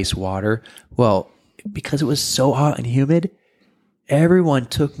in ice water. Well, because it was so hot and humid, everyone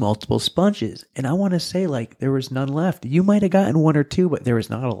took multiple sponges. And I want to say, there was none left. You might have gotten 1 or 2, but there was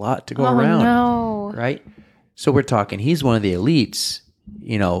not a lot to go around. No. Right? So we're talking, he's one of the elites.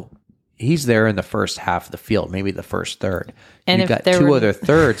 He's there in the first half of the field, maybe the first third. And you've if got there 2 were- other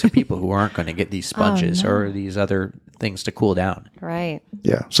thirds of people who aren't going to get these sponges or these other things to cool down. Right.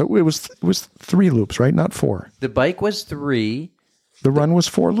 yeah, so it was 3 loops, right? Not 4. The bike was 3. The run was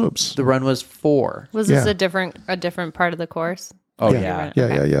 4 loops. The run was 4. Was this Yeah. a different part of the course? Oh, Yeah.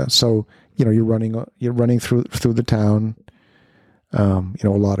 yeah. Yeah. So you're running through the town. A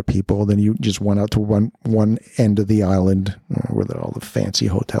lot of people. Then you just went out to one end of the island where all the fancy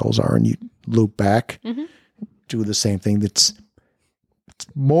hotels are, and you loop back, do the same thing. It's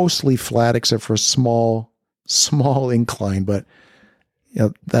mostly flat except for a small incline, but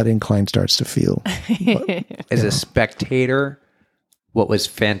that incline starts to feel. As a spectator, what was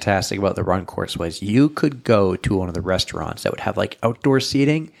fantastic about the run course was you could go to one of the restaurants that would have outdoor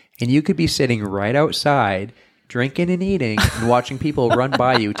seating, and you could be sitting right outside drinking and eating and watching people run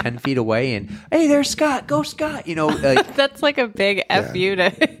by you 10 feet away and, hey, there's Scott, go Scott. You know, like, That's like a big F you to,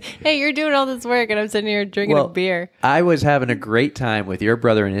 hey, you're doing all this work and I'm sitting here drinking a beer. I was having a great time with your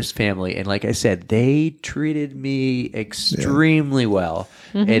brother and his family. And like I said, they treated me extremely well.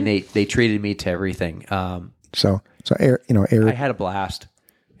 And they treated me to everything. So Eric, Eric, I had a blast.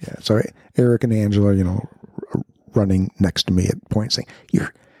 yeah. So Eric and Angela, running next to me at points saying,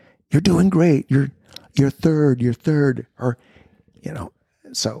 you're doing great. You're third, or,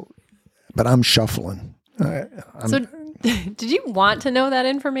 so, but I'm shuffling. So did you want to know that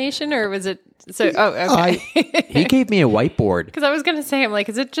information or was it, so, oh, okay. He gave me a whiteboard. Because I was going to say, I'm like,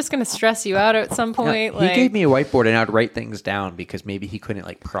 is it just going to stress you out at some point? He gave me a whiteboard and I'd write things down because maybe he couldn't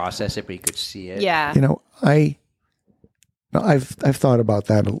like process it, but he could see it. Yeah. I've thought about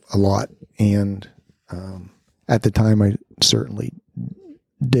that a lot, and at the time, I certainly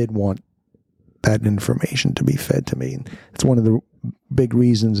did want that information to be fed to me. And it's one of the big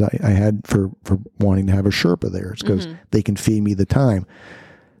reasons I had for wanting to have a Sherpa there. It's because they can feed me the time.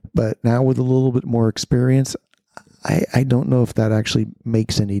 But now with a little bit more experience, I don't know if that actually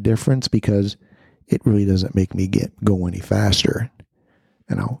makes any difference because it really doesn't make me go any faster.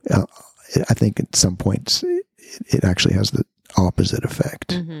 I think at some points it actually has the opposite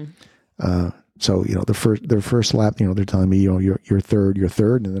effect. So their first lap, they're telling me you're third,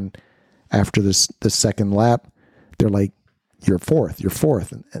 and then after the second lap, they're like you're fourth,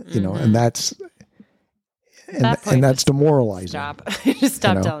 and and that's and that's demoralizing. Stop, just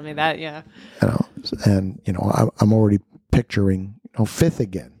stop telling me that. Yeah, and I'm already picturing fifth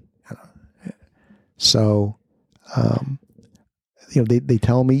again. So, they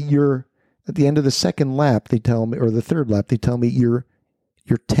tell me you're at the end of the second lap. They tell me, or the third lap, they tell me you're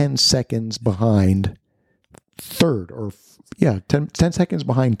 10 seconds behind third, or 10 seconds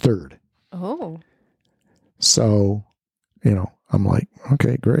behind third. Oh, so I'm like,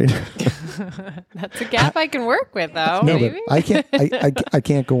 okay, great. That's a gap I can work with, though. No, maybe but I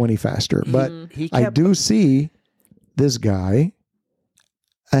can't go any faster. But I do see this guy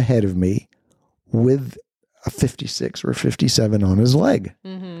ahead of me with a 56 or 57 on his leg.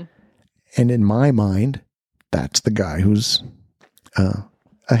 And in my mind, that's the guy who's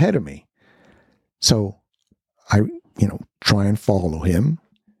ahead of me. So I, try and follow him.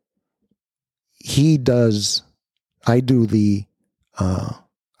 I do the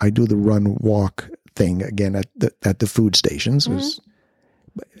run walk thing again at the food stations,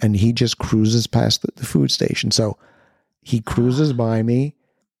 and he just cruises past the food station. So he cruises by me.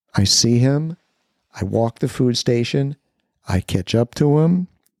 I see him. I walk the food station. I catch up to him.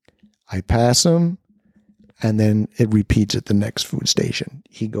 I pass him, and then it repeats at the next food station.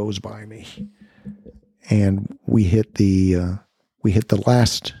 He goes by me, and we hit the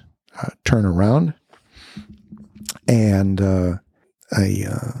last turnaround, and at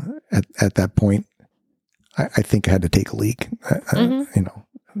that point, I think I had to take a leak.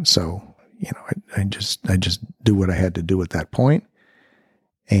 So I just do what I had to do at that point,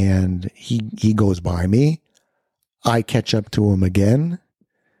 and he goes by me. I catch up to him again.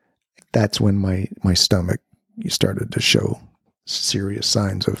 That's when my stomach started to show serious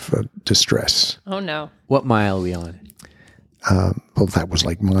signs of distress. Oh no! What mile are we on? Well, that was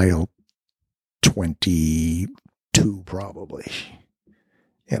like mile 22, probably.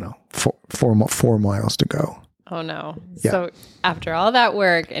 4 miles to go. Oh no! Yeah. So after all that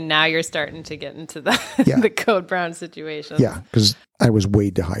work, and now you're starting to get into the the Code Brown situation. Yeah, because I was way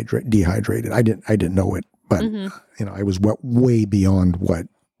dehydrated. I didn't know it, but I was way beyond what's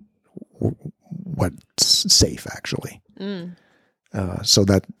safe actually. So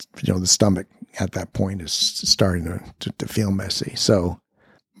that the stomach at that point is starting to feel messy. So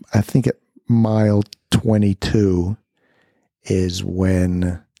I think at mile 22 is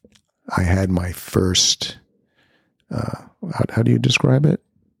when I had my first. How do you describe it?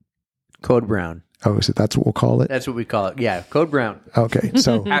 Code Brown. Oh, so that's what we'll call it? That's what we call it. Yeah, Code Brown. Okay,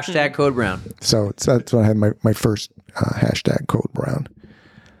 so Hashtag Code Brown. So that's when I had my first hashtag Code Brown,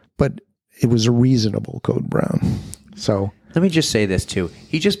 but it was a reasonable Code Brown. So let me just say this too.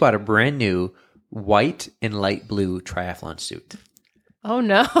 He just bought a brand new white and light blue triathlon suit. Oh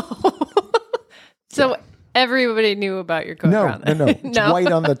no! So everybody knew about your Code Brown. No. It's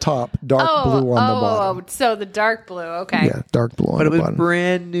white on the top, dark blue on the bottom. Oh, so the dark blue. Okay. Yeah, dark blue on but the bottom. But it was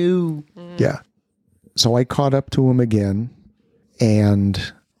brand new. Yeah. So I caught up to him again,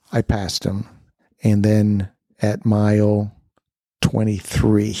 and I passed him. And then at mile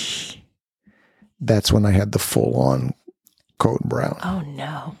 23, that's when I had the full-on Code Brown. Oh,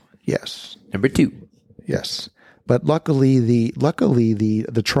 no. Yes. Number 2. Yes. But luckily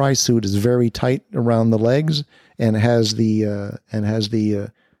the tri suit is very tight around the legs and has the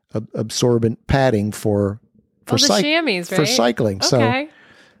absorbent padding for the chamois, for right? cycling. Okay.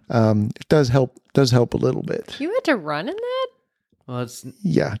 So it does help a little bit. You had to run in that? Well, it's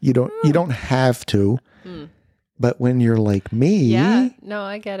Yeah, you don't have to. But when you're like me, Yeah. No,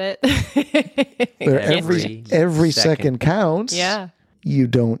 I get it. where every second counts, Yeah. you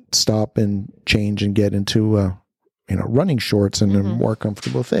don't stop and change and get into running shorts and a more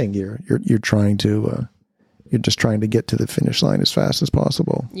comfortable thing. You're trying to you're just trying to get to the finish line as fast as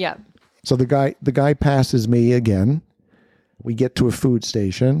possible. Yeah. So the guy passes me again. We get to a food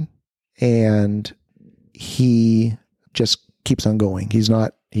station and he just keeps on going. He's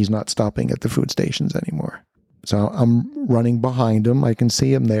not stopping at the food stations anymore. So I'm running behind him. I can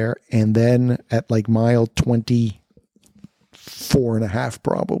see him there. And then at like mile 24 and a half,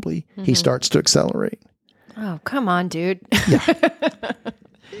 probably, he starts to accelerate. Oh, come on, dude.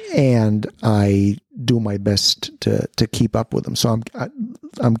 And I do my best to keep up with him. So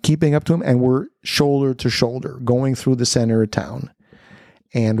I'm keeping up to him, and we're shoulder to shoulder going through the center of town.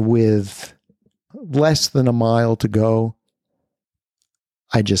 And with less than a mile to go,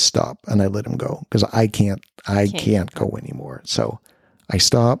 I just stop and I let him go because I can't go anymore. So I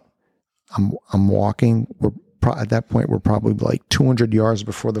stop. I'm walking. At that point, we're probably like 200 yards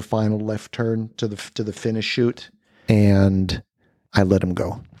before the final left turn to the finish chute, and I let him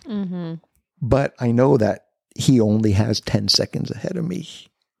go. Mm-hmm. But I know that he only has 10 seconds ahead of me.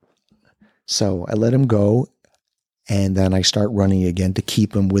 So I let him go, and then I start running again to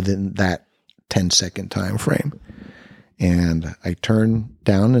keep him within that 10-second time frame. And I turn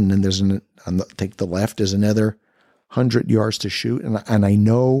down, and then take the left. There's another 100 yards to shoot, and I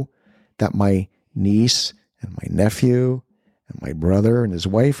know that my niece and my nephew and my brother and his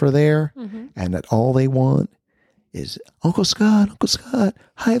wife are there, and that all they want is Uncle Scott,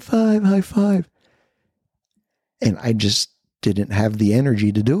 high five. And I just didn't have the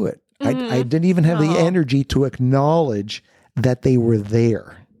energy to do it. I didn't even have the energy to acknowledge that they were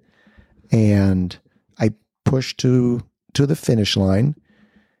there. And I pushed to the finish line.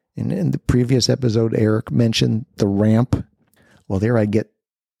 And in the previous episode, Eric mentioned the ramp. Well, there I get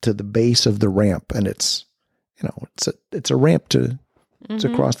to the base of the ramp, and it's a ramp to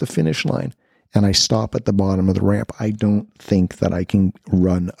cross the finish line. And I stop at the bottom of the ramp. I don't think that I can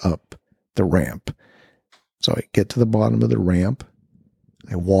run up the ramp. So I get to the bottom of the ramp.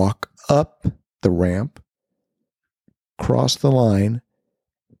 I walk up the ramp, cross the line,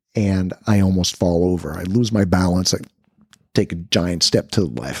 and I almost fall over. I lose my balance. I take a giant step to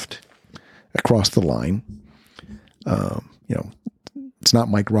the left. I cross the line. It's not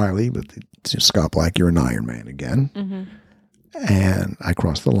Mike Riley, but it's Scott Black, you're an Iron Man again. And I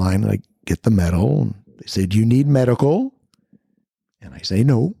cross the line, and I get the medal. And they say, "Do you need medical?" And I say,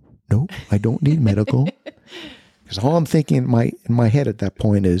 no, I don't need medical. Because all I'm thinking in my head at that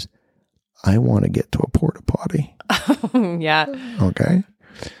point is, I want to get to a porta potty. Yeah. Okay.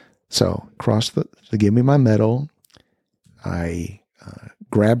 So they give me my medal. I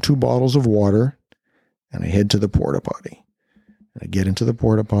grab 2 bottles of water, and I head to the porta potty. I get into the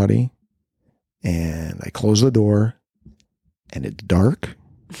porta potty, and I close the door, and it's dark.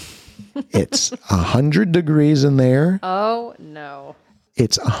 It's 100 degrees in there. Oh, no.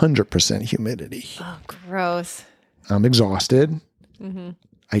 It's 100% humidity. Oh, gross. I'm exhausted.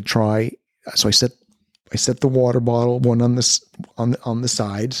 I try. So I set the water bottle, one on the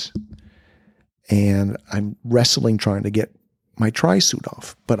sides, and I'm wrestling trying to get my tri-suit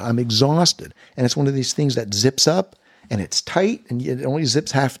off, but I'm exhausted. And it's one of these things that zips up, and it's tight, and it only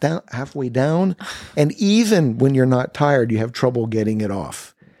zips halfway down. And even when you're not tired, you have trouble getting it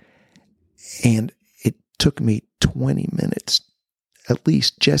off. And it took me 20 minutes at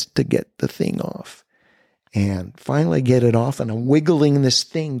least just to get the thing off. And finally I get it off, and I'm wiggling this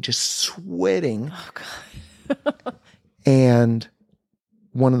thing, just sweating. Oh, God. And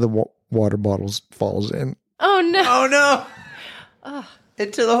one of the water bottles falls in. Oh, no. Oh no!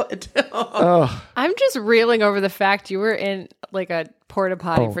 Oh. I'm just reeling over the fact you were in like a porta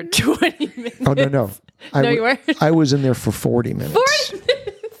potty for 20 minutes. Oh, no. You weren't? I was in there for 40 minutes. 40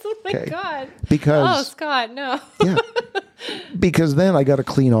 minutes? Oh, my God. Because, oh, Scott, no. Yeah. Because then I got to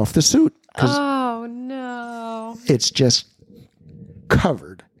clean off the suit. Oh, no. It's just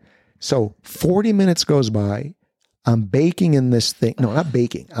covered. So 40 minutes goes by. I'm baking in this thing. No, not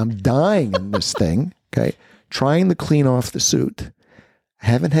baking. I'm dying in this thing. Okay. Trying to clean off the suit.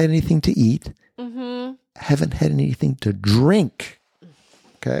 Haven't had anything to eat. Haven't had anything to drink.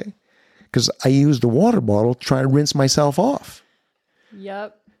 Okay. Because I use the water bottle to try to rinse myself off.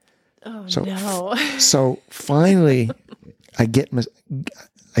 Yep. Oh, So- no. So finally, I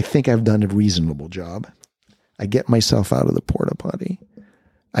think I've done a reasonable job. I get myself out of the porta potty.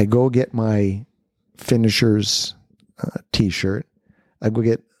 I go get my finisher's t-shirt. I go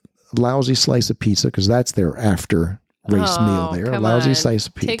get a lousy slice of pizza because that's their after race meal there. A come lousy on. slice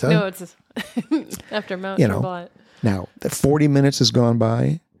of pizza. Take notes after Mount You know. Tremblant. Now, the 40 minutes has gone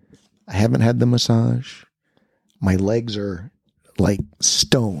by. I haven't had the massage. My legs are like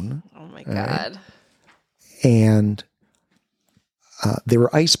stone. Oh, my God. And there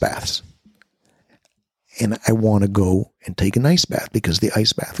were ice baths. And I want to go and take an ice bath because the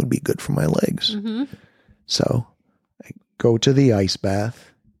ice bath would be good for my legs. Mm-hmm. So I go to the ice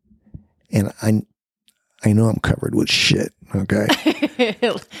bath, and I know I'm covered with shit, okay?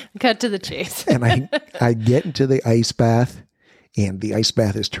 Cut to the chase. And I get into the ice bath, and the ice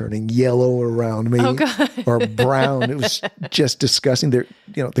bath is turning yellow around me, Oh, God. or brown. It was just disgusting.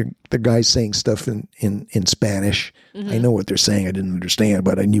 The guy's saying stuff in Spanish. I know what they're saying. I didn't understand,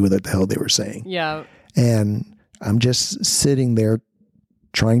 but I knew what the hell they were saying. Yeah. And I'm just sitting there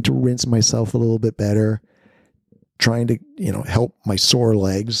trying to rinse myself a little bit better, trying to, help my sore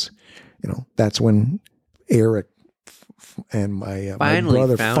legs. That's when Eric and my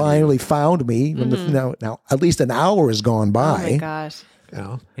brother finally found me. Now at least an hour has gone by. Oh, my gosh.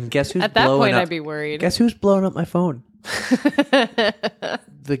 And guess who's At that blowing point, up? I'd be worried. Guess who's blowing up my phone?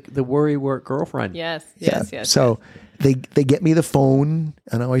 the worry work girlfriend. Yes. So they get me the phone,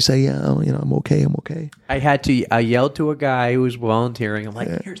 and I always say, I'm okay. I yelled to a guy who was volunteering. I'm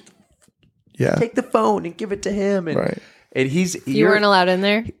like, here's take the phone and give it to him. And, Right. and You weren't allowed in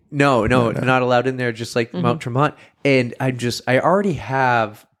there? No, not allowed in there, just like Mount Tremont. And I already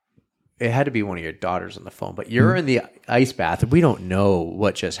have, it had to be one of your daughters on the phone, but you're in the ice bath and we don't know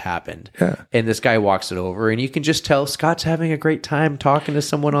what just happened. Yeah. And this guy walks it over and you can just tell Scott's having a great time talking to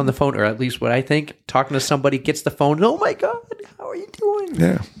someone on the phone, or at least what I think, talking to somebody, gets the phone. Oh my God, how are you doing?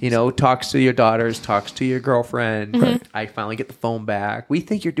 Yeah. Talks to your daughters, talks to your girlfriend. Right. I finally get the phone back. We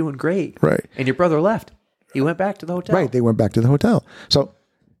think you're doing great. Right. And your brother left. He went back to the hotel. Right. They went back to the hotel. So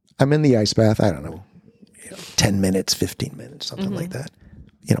I'm in the ice bath. I don't know, 10 minutes, 15 minutes, something like that.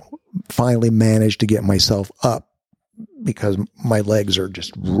 Finally managed to get myself up because my legs are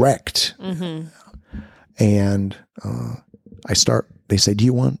just wrecked. And they say, do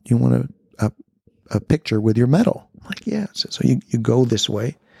you want a picture with your medal? I'm like, yeah. So you go this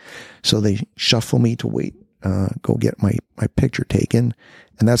way. So they shuffle me to wait, go get my picture taken.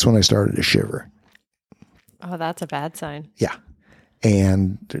 And that's when I started to shiver. Oh, that's a bad sign. Yeah.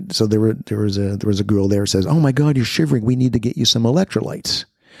 And so there was a girl there who says, oh my God, you're shivering. We need to get you some electrolytes.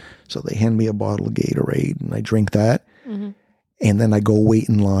 So they hand me a bottle of Gatorade and I drink that. And then I go wait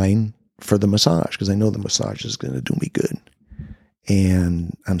in line for the massage because I know the massage is going to do me good.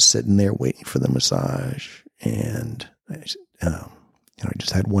 And I'm sitting there waiting for the massage. And I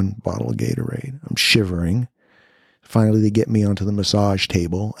just had one bottle of Gatorade. I'm shivering. Finally, they get me onto the massage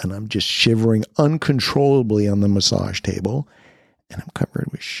table and I'm just shivering uncontrollably on the massage table. And I'm covered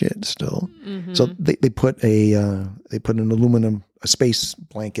with shit still. So they put an aluminum space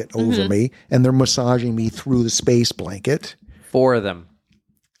blanket over me, and they're massaging me through the space blanket. 4 of them.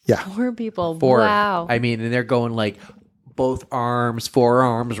 Yeah, 4 people. 4. Wow. I mean, and they're going like both arms,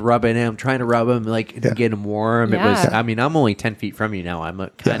 forearms, rubbing him, trying to rub him, like to get him warm. Yeah. It was. I mean, I'm only 10 feet from you now. I'm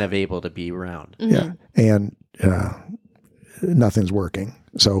kind of able to be around. yeah, and nothing's working.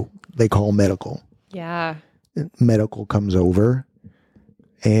 So they call medical. Yeah. Medical comes over,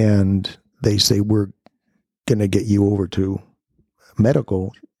 and they say, we're going to get you over to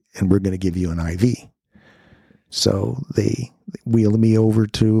medical, and we're going to give you an IV. So they wheeled me over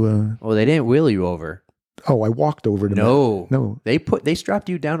to. Well, they didn't wheel you over. I walked over to. No. They strapped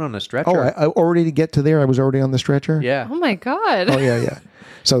you down on a stretcher. I already to get to there. I was already on the stretcher. Yeah. Oh my God. Oh yeah.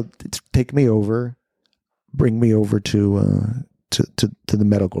 So take me over, bring me over to the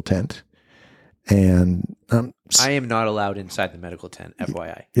medical tent, and I am not allowed inside the medical tent,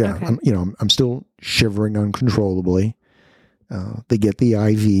 FYI. yeah, Okay. I'm still shivering uncontrollably. They get the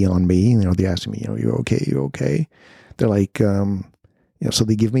IV on me. They ask me, you okay? You okay? They're like, so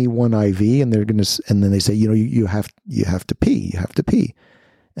they give me one IV, and and then they say, you have to pee. You have to pee.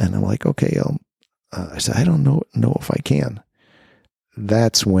 And I'm like, okay. I said, I don't know if I can.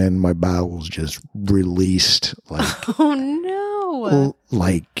 That's when my bowels just released like Oh no.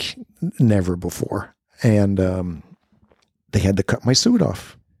 like never before, and they had to cut my suit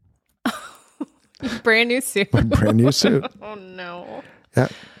off. Brand new suit. My brand new suit. Oh no. Yeah.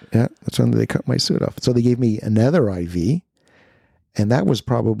 That's when they cut my suit off. So they gave me another IV, and that was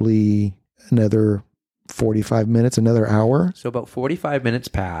probably another 45 minutes, another hour. So about 45 minutes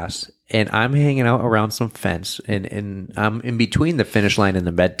pass, and I'm hanging out around some fence, and I'm in between the finish line and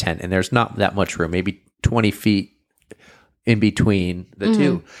the med tent, and there's not that much room, maybe 20 feet in between the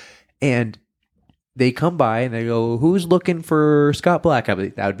two. And they come by and they go, "Who's looking for Scott Black?" I'm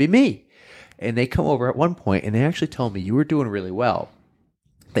like, "That would be me." And they come over at one point, and they actually told me, "You were doing really well."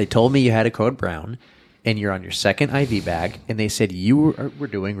 They told me you had a code brown, and you're on your second IV bag, and they said you were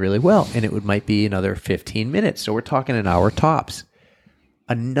doing really well, and it might be another 15 minutes. So we're talking an hour tops.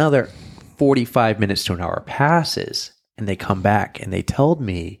 Another 45 minutes to an hour passes, and they come back, and they told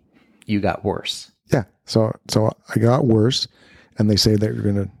me you got worse. Yeah. So I got worse, and they say they're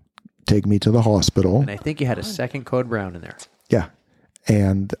going to take me to the hospital. And I think you had a second code brown in there. Yeah.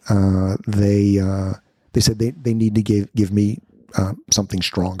 And they said they need to give me something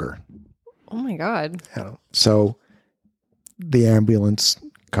stronger. Oh my God. So the ambulance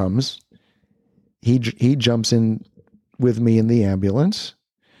comes. He jumps in with me in the ambulance.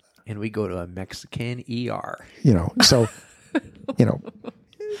 And we go to a Mexican ER. So,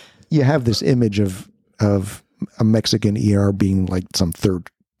 you have this image of a Mexican ER being like some third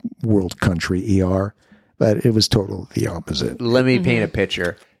world country ER, but it was totally the opposite. Let me paint a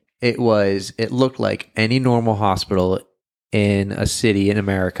picture. It looked like any normal hospital in a city in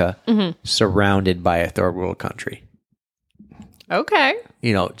America surrounded by a third world country. Okay.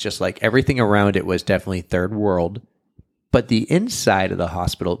 Just like everything around it was definitely third world. But the inside of the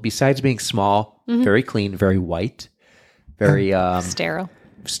hospital, besides being small, very clean, very white, very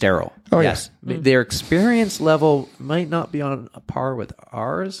Sterile. Oh, yes. Yeah. Their experience level might not be on a par with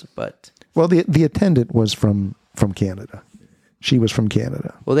ours, but... Well, the attendant was from Canada. She was from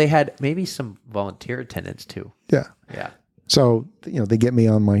Canada. Well, they had maybe some volunteer attendants too. Yeah. Yeah. So, they get me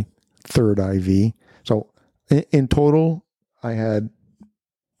on my third IV. So, in total, I had,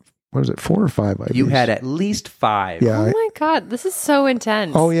 4 or 5 IVs? You had at least 5. Yeah. Oh my God. This is so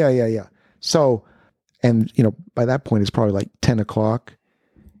intense. Oh, yeah. So, and, by that point, it's probably like 10 o'clock.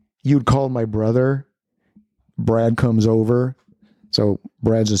 You'd call my brother. Brad comes over. So,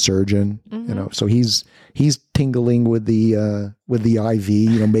 Brad's a surgeon, so he's tingling with the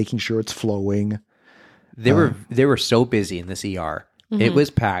IV, making sure it's flowing. They were so busy in this ER. It was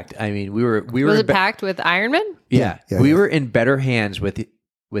packed. I mean, we were. Was it packed with Ironman? Yeah, we were in better hands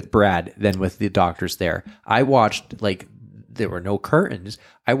with Brad than with the doctors there. I watched there were no curtains.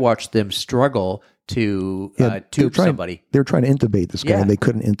 I watched them struggle to tube somebody. They were trying to intubate this guy, and they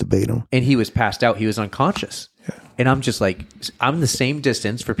couldn't intubate him. And he was passed out. He was unconscious. Yeah. And I'm just like, I'm the same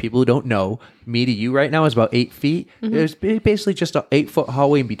distance for people who don't know. Me to you right now is about 8 feet. There's basically just an 8-foot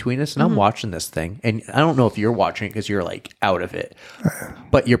hallway in between us, and I'm watching this thing. And I don't know if you're watching it because you're like out of it.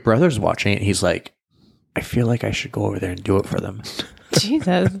 But your brother's watching it, and he's like, I feel like I should go over there and do it for them.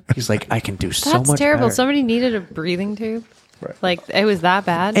 Jesus. He's like, I can do so That's much terrible. better. Somebody needed a breathing tube. Right. Like, it was that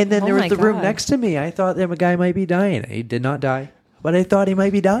bad. And then there was the room God. next to me. I thought that a guy might be dying. He did not die, but I thought he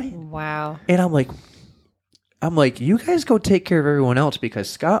might be dying. Wow. And I'm like, you guys go take care of everyone else, because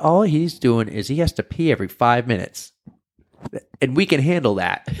Scott, all he's doing is he has to pee every 5 minutes, and we can handle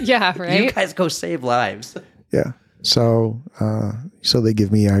that. Yeah, right. You guys go save lives. Yeah. So they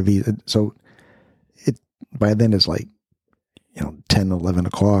give me IV. So by then it's like, 10, 11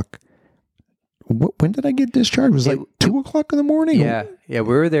 o'clock. When did I get discharged? It was like 2 o'clock in the morning. Yeah. We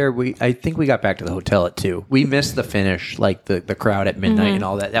were there. I think we got back to the hotel at 2. We missed the finish, like the crowd at midnight and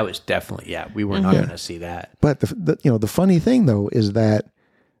all that. That was definitely, we were not going to see that. But the funny thing though is that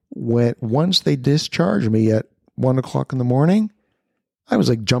once they discharged me at 1 o'clock in the morning, I was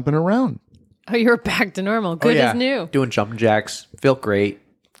like jumping around. Oh, you were back to normal. Good as new. Doing jumping jacks. Felt great.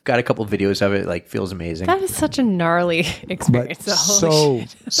 Got a couple of videos of it. Feels amazing. That is such a gnarly experience.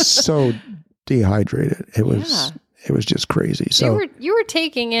 But so dehydrated. It was just crazy. So you were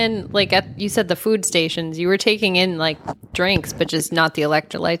taking in you said the food stations. You were taking in drinks, but just not the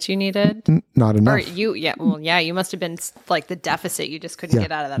electrolytes you needed. Not enough. Or you must have been the deficit. You just couldn't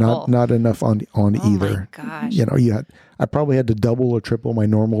get out of that hole. Not enough on either. Oh my gosh. I probably had to double or triple my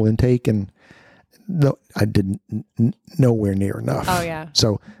normal intake, and no, I didn't nowhere near enough. Oh yeah.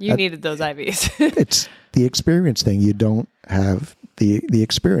 So you needed those IVs. It's the experience thing. You don't have the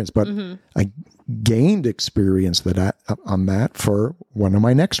experience, but I gained experience on that for one of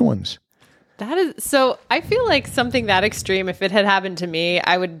my next ones. That is so. I feel like something that extreme, if it had happened to me,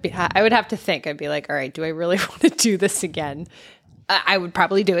 I would have to think. I'd be like, all right, do I really want to do this again? I would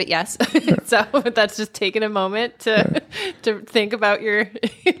probably do it, yes. So that's just taking a moment to think about your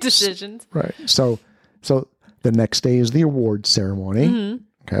decisions. Right. So the next day is the award ceremony.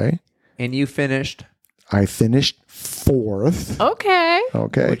 Okay. And you finished? I finished 4th. Okay.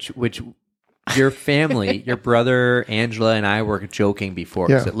 Okay. Which your family, your brother, Angela, and I were joking before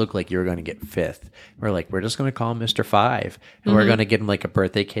because Yeah. it looked like you were going to get fifth. We're like, we're just going to call him Mr. 5. And we're going to get him like a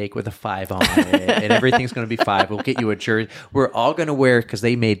birthday cake with a 5 on it. And everything's going to be 5. We'll get you a jersey. We're all going to wear, because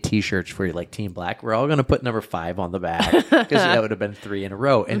they made T-shirts for you, like Team Black. We're all going to put number 5 on the back because that would have been 3 in a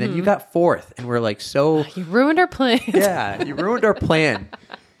row. And then you got 4th. And we're like, so... You ruined our plan. Yeah, you ruined our plan.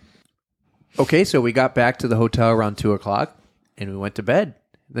 Okay, so we got back to the hotel around 2 o'clock and we went to bed.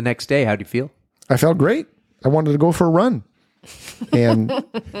 The next day, how'd you feel? I felt great. I wanted to go for a run. And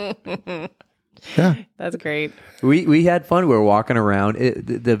yeah, That's great. We had fun. We were walking around.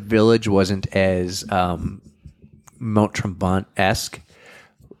 The village wasn't as Mount Tremblant-esque.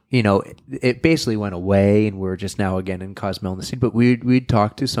 You know, it basically went away, and we're just now again in Cozumel in the city. But we'd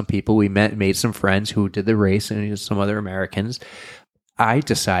talked to some people. We made some friends who did the race, and some other Americans. I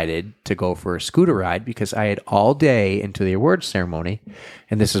decided to go for a scooter ride because I had all day into the awards ceremony,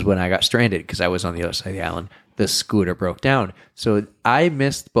 and this is when I got stranded because I was on the other side of the island. The scooter broke down, so I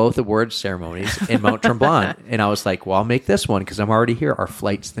missed both awards ceremonies in Mount Tremblant, and I was like, well, I'll make this one because I'm already here. Our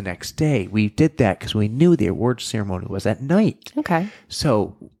flight's the next day. We did that because we knew the awards ceremony was at night. Okay.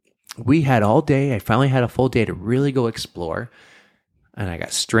 So we had all day. I finally had a full day to really go explore. And I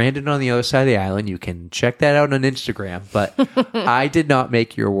got stranded on the other side of the island. You can check that out on Instagram. But I did not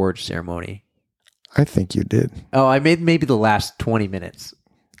make your awards ceremony. I think you did. Oh, I made maybe the last 20 minutes.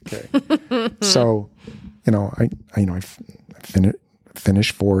 Okay. So, I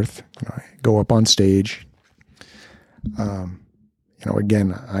finish 4th. I go up on stage.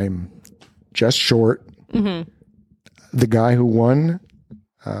 Again, I'm just short. Mm-hmm. The guy who won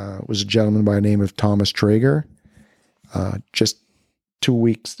was a gentleman by the name of Thomas Traeger. Just 2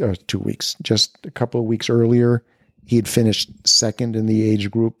 weeks, just a couple of weeks earlier, he had finished second in the age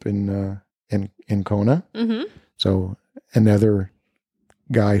group in Kona. Mm-hmm. So another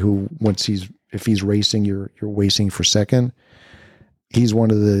guy who, if he's racing, you're racing for second. He's one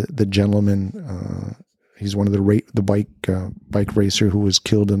of the gentlemen. He's one of the bike racer who was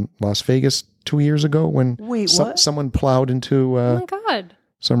killed in Las Vegas 2 years ago when what? Someone plowed into Oh my God.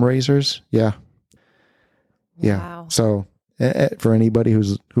 some racers. Yeah. Yeah. Wow. So for anybody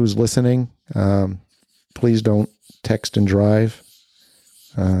who's listening, please don't text and drive,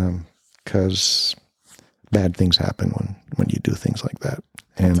 because bad things happen when you do things like that.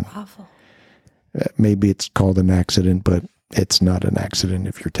 And That's awful. maybe it's called an accident, but it's not an accident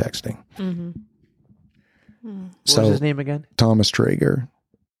if you're texting. Mm-hmm. What was his name again? Thomas Traeger.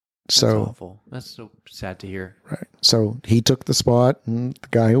 That's So awful. That's so sad to hear. right. So he took the spot, and the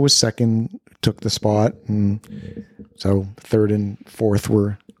guy who was second took the spot, and so 3rd and 4th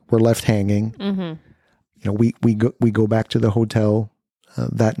were left hanging. Mm-hmm. We go back to the hotel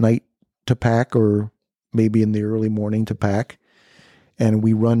that night to pack, or maybe in the early morning to pack, and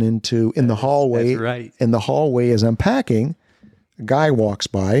we run into in the hallway. That's right. In the hallway, as I'm packing, a guy walks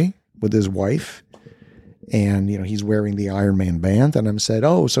by with his wife. And he's wearing the Ironman band, and I'm said,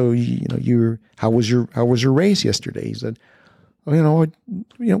 "Oh, so how was your race yesterday?" He said, "Oh,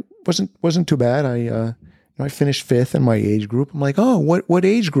 wasn't too bad. I finished 5th in my age group." I'm like, "Oh, what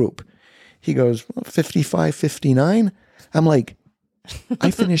age group?" He goes, well, 55, 59. I'm like,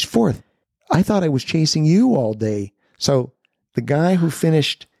 "I finished 4th. I thought I was chasing you all day." So the guy who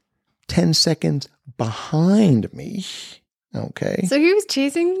finished 10 seconds behind me, okay. So he was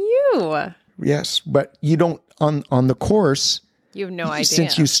chasing you. Yes, but you don't on the course. You have no idea.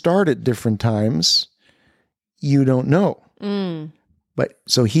 Since you start at different times, you don't know. Mm. But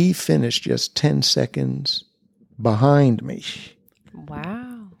so he finished just 10 seconds behind me.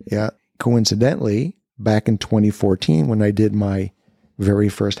 Wow. Yeah. Coincidentally, back in 2014, when I did my very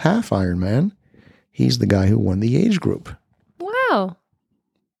first half Ironman, he's the guy who won the age group. Wow.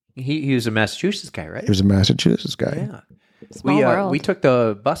 He was a Massachusetts guy, right? He was a Massachusetts guy. Yeah. Small world. We took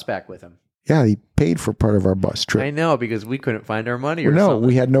the bus back with him. Yeah, he paid for part of our bus trip. I know, because we couldn't find our money or No, something.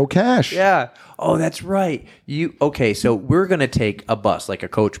 we had no cash. Yeah. Oh, that's right. Okay, so we're going to take a bus, like a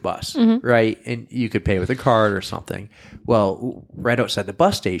coach bus, right? And you could pay with a card or something. Well, right outside the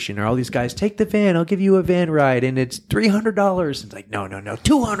bus station are all these guys, take the van, I'll give you a van ride, and it's $300. It's like, no,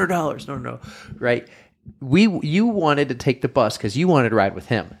 $200. No. Right? You wanted to take the bus because you wanted to ride with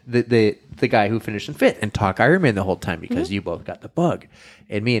him, the guy who finished in 5th, and talk Ironman the whole time because you both got the bug.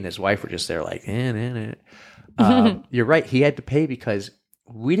 And me and his wife were just there like, You're right. He had to pay because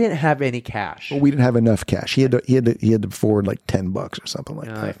we didn't have any cash. Well, we didn't have enough cash. He had to forward like $10 or something like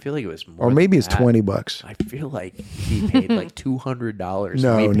that. I feel like it was more. Or maybe than it's that. $20. I feel like he paid like $200.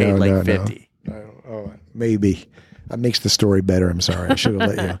 No, and we paid like no. $50. Oh, maybe that makes the story better. I'm sorry. I should have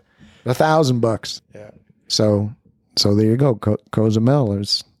let you. $1,000. Yeah. So there you go. Cozumel.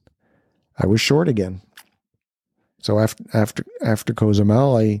 I was short again. So after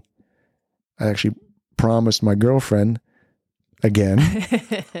Cozumel, I actually promised my girlfriend again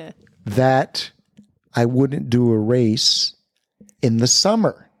that I wouldn't do a race in the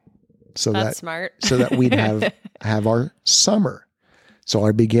summer. That's smart. So that we'd have our summer. So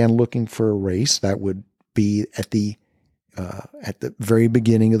I began looking for a race that would be at the very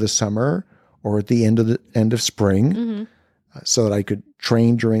beginning of the summer or at the end of spring, so that I could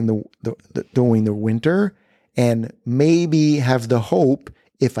train during during the winter, and maybe have the hope,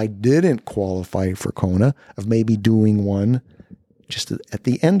 if I didn't qualify for Kona, of maybe doing one just at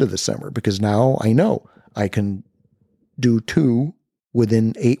the end of the summer, because now I know I can do 2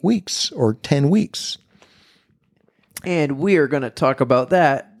 within 8 weeks or 10 weeks. And we are going to talk about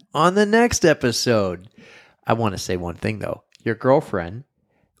that on the next episode. I want to say one thing, though. Your girlfriend,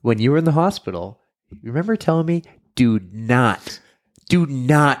 when you were in the hospital, you remember telling me, do not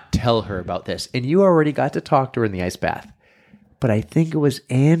tell her about this. And you already got to talk to her in the ice bath. But I think it was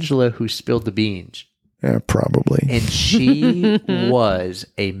Angela who spilled the beans. Yeah, probably. And she was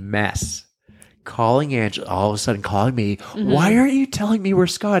a mess. Calling Angela, all of a sudden calling me, why aren't you telling me where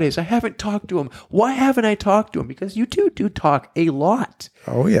Scott is? I haven't talked to him. Why haven't I talked to him? Because you two do talk a lot.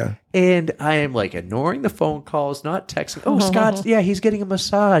 Oh, yeah. And I am like ignoring the phone calls, not texting. Oh, Scott's, yeah, he's getting a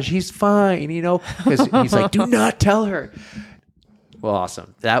massage. He's fine, because he's like, do not tell her. Well,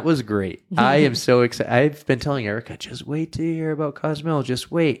 awesome. That was great. I am so excited. I've been telling Erica, just wait to hear about Cozumel.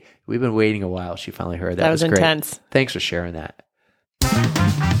 Just wait. We've been waiting a while. She finally heard. That was great. Intense. Thanks for sharing that.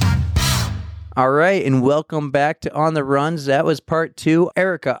 All right, and welcome back to On the Runs. That was part 2.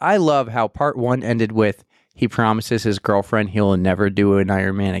 Erica, I love how part 1 ended with he promises his girlfriend he'll never do an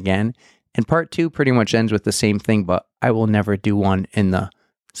Ironman again. And part 2 pretty much ends with the same thing, but I will never do one in the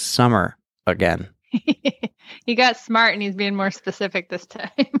summer again. He got smart and he's being more specific this time.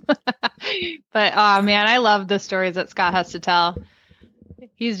 But, oh man, I love the stories that Scott has to tell.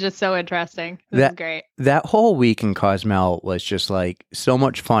 He's just so interesting. This is great. That whole week in Cozumel was just like so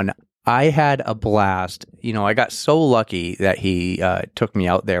much fun. I had a blast. I got so lucky that he took me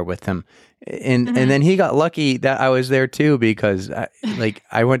out there with him. And then he got lucky that I was there too, because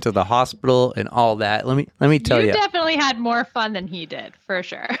I went to the hospital and all that. Let me tell you. You definitely had more fun than he did, for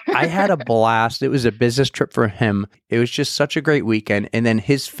sure. I had a blast. It was a business trip for him. It was just such a great weekend. And then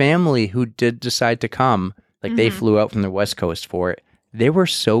his family, who did decide to come, they flew out from the West Coast for it. They were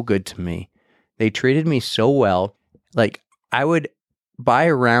so good to me. They treated me so well. I would buy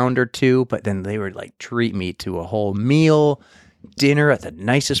a round or two, but then they would treat me to a whole meal, dinner at the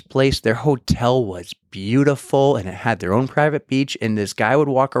nicest place. Their hotel was beautiful and it had their own private beach. And this guy would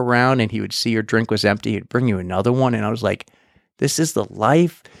walk around and he would see your drink was empty. He'd bring you another one. And I was like, this is the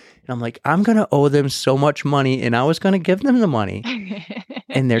life. And I'm like, I'm going to owe them so much money. And I was going to give them the money.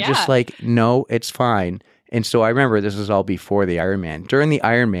 And they're just like, no, it's fine. And so I remember this was all before the Ironman. During the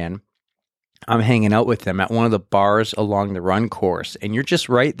Ironman, I'm hanging out with them at one of the bars along the run course, and you're just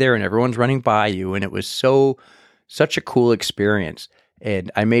right there and everyone's running by you. And it was such a cool experience.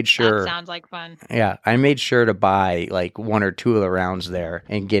 And I made sure. That sounds like fun. Yeah. I made sure to buy 1 or 2 of the rounds there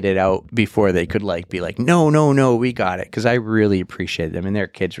and get it out before they could be like, no, we got it. Cause I really appreciated them and their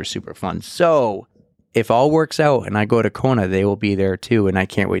kids were super fun. So if all works out and I go to Kona, they will be there too. And I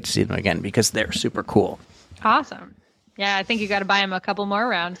can't wait to see them again because they're super cool. Awesome. Yeah. I think you got to buy them a couple more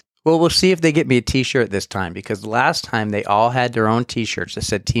rounds. Well, we'll see if they get me a t-shirt this time, because last time they all had their own t-shirts that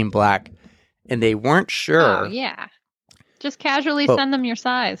said Team Black and they weren't sure. Oh, yeah. Just casually send them your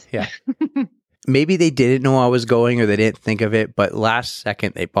size. Yeah. Maybe they didn't know I was going or they didn't think of it, but last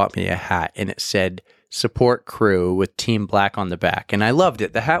second they bought me a hat and it said support crew with Team Black on the back. And I loved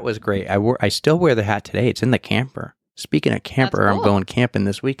it. The hat was great. I still wear the hat today. It's in the camper. Speaking of camper, cool. I'm going camping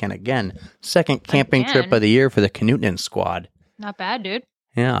this weekend again. Second camping trip of the year for the Knutnen squad. Not bad, dude.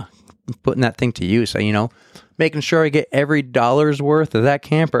 Yeah, putting that thing to use. Making sure I get every dollar's worth of that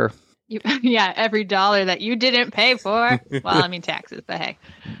camper. Every dollar that you didn't pay for. Well, taxes, but hey.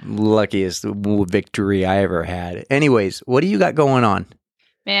 Luckiest victory I ever had. Anyways, what do you got going on?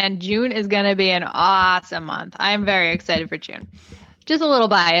 Man, June is going to be an awesome month. I'm very excited for June. Just a little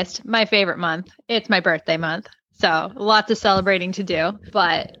biased. My favorite month. It's my birthday month. So lots of celebrating to do.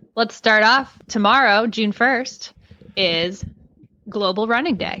 But let's start off. Tomorrow, June 1st, is Global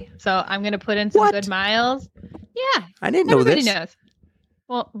Running Day. So I'm going to put in some good miles. Yeah. I didn't know this. Everybody knows.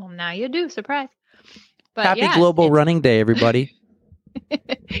 Well, now you do. Surprise. But Happy Global Running Day, everybody.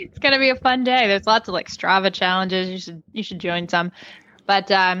 It's going to be a fun day. There's lots of Strava challenges. You should join some. But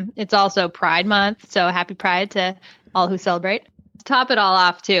it's also Pride Month. So happy Pride to all who celebrate. To top it all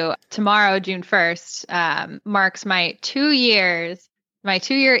off too, tomorrow, June 1st, marks my 2 years my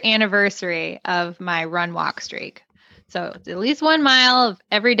 2-year anniversary of my run walk streak. So it's at least 1 mile of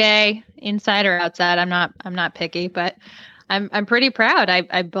every day, inside or outside. I'm not picky, but I'm pretty proud.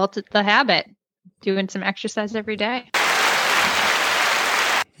 I built the habit, doing some exercise every day.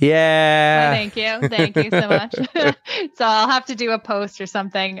 Yeah. Thank you so much. So I'll have to do a post or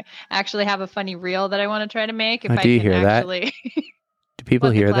something. Actually, have a funny reel that I want to try to make. If Oh, I do you can hear that? actually. Do people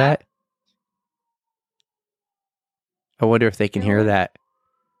What, the hear clap? that? I wonder if they can Hear hear what? that.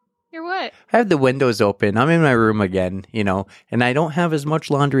 Hear what? I have the windows open. I'm in my room again, and I don't have as much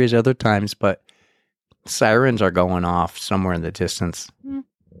laundry as other times, but sirens are going off somewhere in the distance.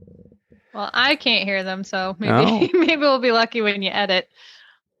 Well, I can't hear them, so maybe Oh. maybe we'll be lucky when you edit.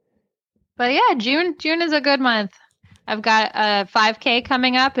 But yeah, June is a good month. I've got a 5K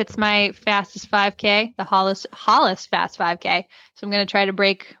coming up. It's my fastest 5K, the Hollis Fast 5K. So I'm going to try to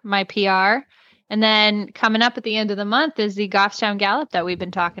break my PR. And then coming up at the end of the month is the Goffstown Gallop that we've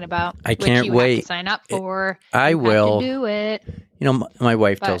been talking about. I can't which you wait. Have to sign up for. I You will. have to do it. My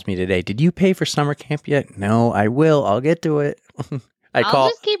wife tells me today, did you pay for summer camp yet? No, I will. I'll get to it. I'll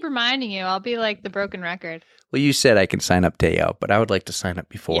just keep reminding you. I'll be like the broken record. Well, you said I can sign up day out, but I would like to sign up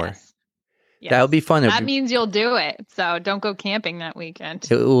before. Yes. That would be fun. That means you'll do it. So don't go camping that weekend.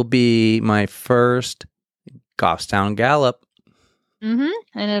 It will be my first Goffstown Gallop. And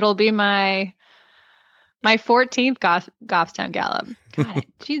it'll be my 14th Goffstown Gallop. God,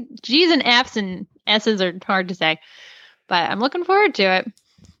 G's and F's and S's are hard to say. But I'm looking forward to it.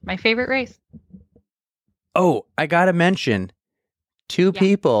 My favorite race. Oh, I got to mention two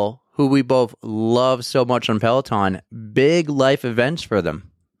people who we both love so much on Peloton. Big life events for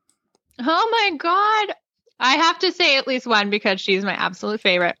them. Oh my God. I have to say at least one because she's my absolute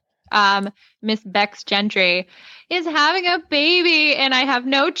favorite. Miss Bex Gentry is having a baby and I have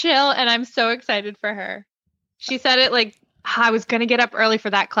no chill and I'm so excited for her. She said it like, I was going to get up early for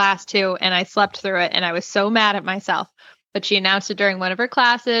that class too and I slept through it and I was so mad at myself. But she announced it during one of her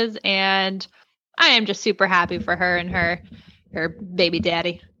classes and I am just super happy for her and her baby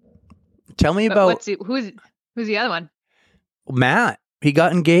daddy. Tell me about who's the other one? Matt. He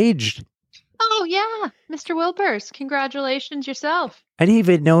got engaged. Oh yeah, Mr. Wilpers. Congratulations yourself. I didn't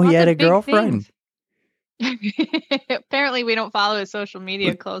even know he had a girlfriend. Apparently, we don't follow his social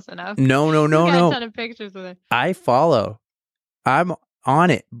media close enough. No. We got a ton of pictures with it. I follow. I'm on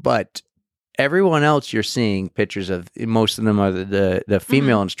it, but everyone else you're seeing pictures of, most of them are the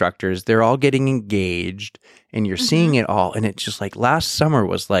female instructors. They're all getting engaged, and you're seeing it all. And it's just like last summer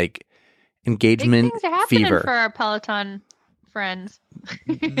was like engagement Big things are happening fever for our Peloton friends.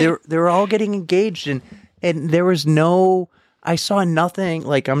 they're all getting engaged, and there was no. I saw nothing.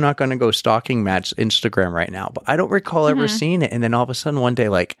 Like, I'm not going to go stalking Matt's Instagram right now, but I don't recall ever seeing it. And then all of a sudden one day,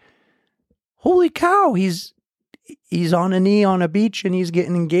 like, holy cow, he's on a knee on a beach and he's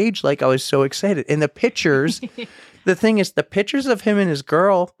getting engaged. Like, I was so excited. And the pictures, the thing is, the pictures of him and his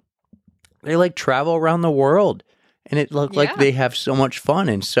girl, they like travel around the world, and it looked like they have so much fun.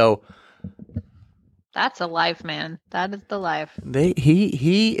 And so that's a life, man. That is the life.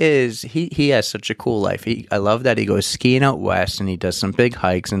 He has such a cool life. I love that he goes skiing out west and he does some big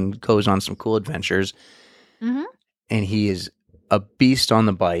hikes and goes on some cool adventures. And he is a beast on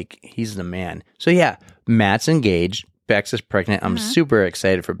the bike. He's the man. So yeah, Matt's engaged. Bex is pregnant. I'm super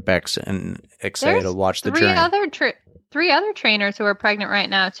excited for Bex and excited to watch the journey. Three other trainers who are pregnant right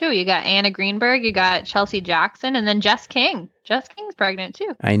now too. You got Anna Greenberg, you got Chelsea Jackson, and then Jess King. Jess King's pregnant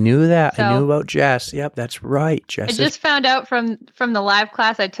too. I knew that. So, I knew about Jess. Yep, that's right. Jess. I just found out from the live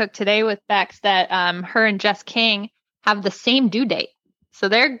class I took today with Bex that her and Jess King have the same due date. So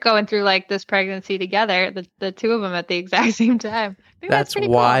they're going through like this pregnancy together, the two of them at the exact same time. I think that's pretty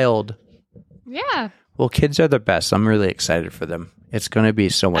wild. Cool. Yeah. Well, kids are the best. I'm really excited for them. It's going to be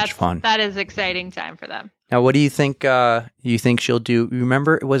so much fun. That is exciting time for them. Now, what do you think? You think she'll do?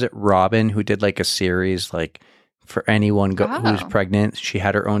 Remember, was it Robin who did like a series, like for anyone who's pregnant? She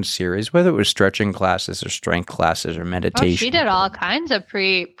had her own series, whether it was stretching classes or strength classes or meditation. Oh, she did all kinds of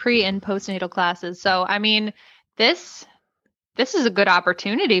pre and postnatal classes. So, I mean, this is a good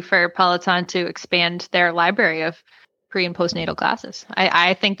opportunity for Peloton to expand their library of pre and postnatal classes.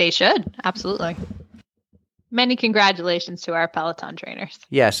 I think they should. Absolutely. Many congratulations to our Peloton trainers.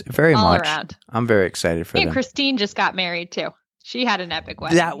 Yes, very all much. Around. I'm very excited for them. And Christine just got married too. She had an epic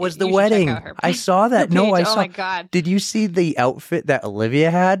wedding. That was the wedding. I saw that. No, I saw. Oh my God. Did you see the outfit that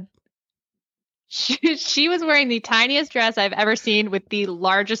Olivia had? She was wearing the tiniest dress I've ever seen with the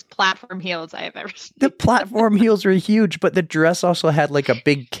largest platform heels I have ever seen. The platform heels are huge, but the dress also had like a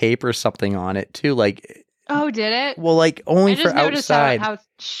big cape or something on it too. Like, Oh, did it? Well, like only I for just noticed outside. how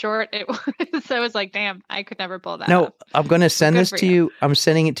short it was. So I was like, damn, I could never pull that No, off. I'm going to send good this for to you. you. I'm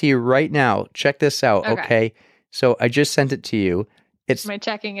sending it to you right now. Check this out, Okay. okay? So I just sent it to you. It's Am I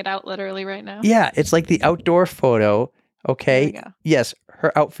checking it out literally right now? yeah, it's like the outdoor photo, okay? There we go. Yes,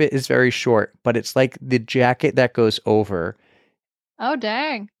 her outfit is very short, but it's like the jacket that goes over, Oh,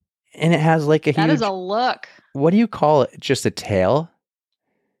 dang. and it has like a That huge. is a look. What do you call it? Just a tail?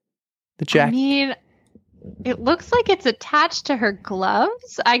 The I jacket. mean, it looks like it's attached to her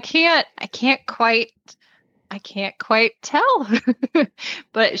gloves. I can't quite tell.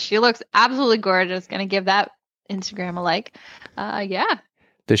 But she looks absolutely gorgeous. Gonna give that Instagram a like. Yeah.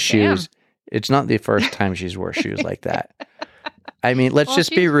 The shoes. It's not the first time she's wore shoes like that. I mean, let's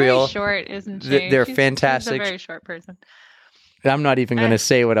just be she's very real. short, isn't she? They're She's fantastic. a very short person. I'm not even going to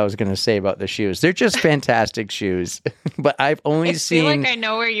say what I was going to say about the shoes. They're just fantastic shoes. But I've only I seen. feel like I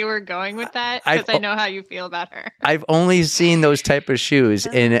know where you were going with that because I know how you feel about her. I've only seen those type of shoes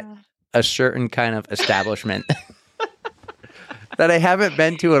in a certain kind of establishment that I haven't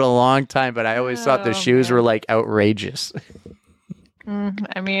been to in a long time. But I always thought the shoes were like outrageous.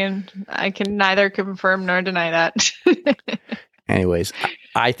 I mean, I can neither confirm nor deny that. Anyways,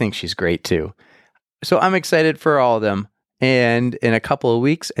 I think she's great too. So I'm excited for all of them. And in a couple of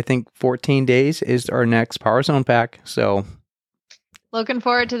weeks, I think 14 days is our next Power Zone pack. So Looking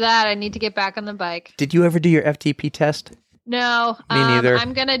forward to that. I need to get back on the bike. did you ever do your FTP test? No, Me neither.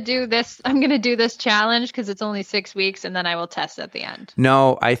 I'm gonna do this challenge because it's only 6 weeks, and then I will test at the end.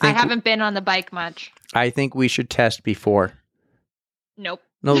 No, I haven't been on the bike much. I think we should test before. Nope.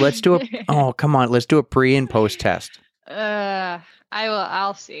 No, let's do come on. Let's do a pre and post test.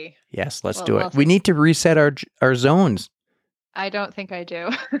 I'll see. Yes, let's Well, do it. we'll We see. need to reset our zones. I don't think I do.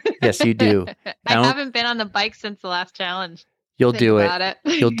 Yes, you do. I haven't been on the bike since the last challenge. You'll Think do it. about it.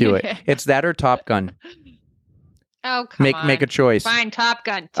 You'll do it. It's that or Top Gun. Oh, come on. Make a choice. Fine, Top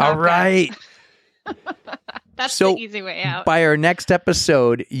Gun. All right. That's So, the easy way out. By our next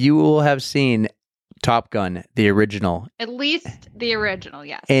episode, you will have seen Top Gun, the original, At least the original,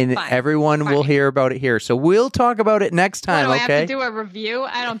 yes. and Fine. everyone will hear about it here. So we'll talk about it next time. What, do I Okay? have to do a review?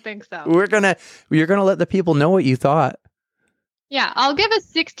 I don't think so. You're gonna let the people know what you thought. Yeah, I'll give a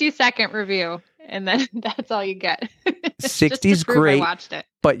 60-second review, and then that's all you get. 60's I great, watched it.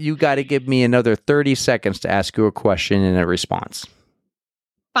 but you got to give me another 30 seconds to ask you a question and a response.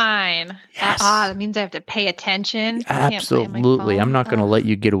 Fine. Yes. That means I have to pay attention. I can't play on my Absolutely. I'm phone. not going to let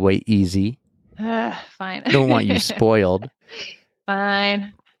you get away easy. Fine. I don't want you spoiled.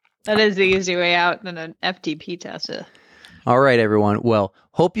 Fine. That is the easy way out than an FTP test. All right, everyone. Well,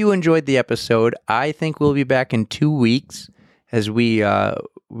 hope you enjoyed the episode. I think we'll be back in 2 weeks as we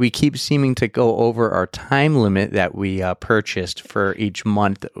keep seeming to go over our time limit that we purchased for each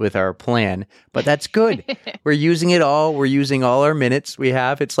month with our plan. But that's good. We're using it all. We're using all our minutes we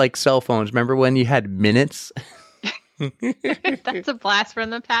have. It's like cell phones. Remember when you had minutes? That's a blast from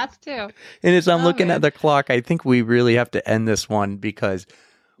the past, too. And as I'm looking man. at the clock, I think we really have to end this one because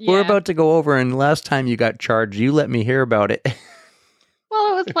we're Yeah. about to go over. And last time you got charged, you let me hear about it.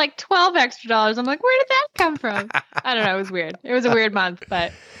 Well, it was like $12 extra. I'm like, where did that come from? I don't know. It was weird. It was a weird month,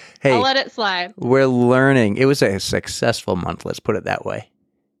 but Hey, I'll let it slide. we're learning. It was a successful month. Let's put it that way.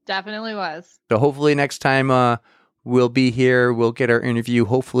 Definitely was. So hopefully next time we'll be here. We'll get our interview.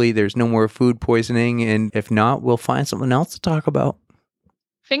 Hopefully there's no more food poisoning. And if not, we'll find something else to talk about.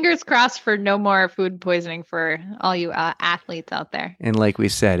 Fingers crossed for no more food poisoning for all you athletes out there. And like we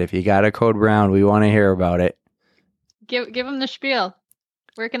said, if you got a code brown, we want to hear about it. Give them the spiel.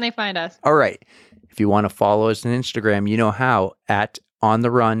 Where can they find us? All right. If you want to follow us on Instagram, you know how, at On The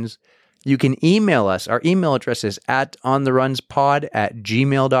Runs. You can email us. Our email address is at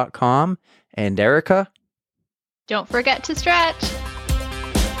ontherunspod@gmail.com. And Erica? Don't forget to stretch.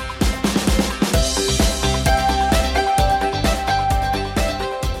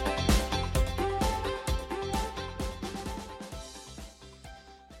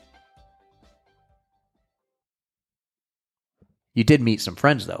 You did meet some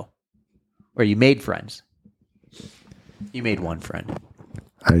friends, though. Or you made friends. You made one friend.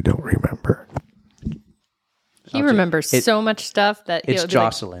 I don't remember. He remembers so much stuff that It's he'll be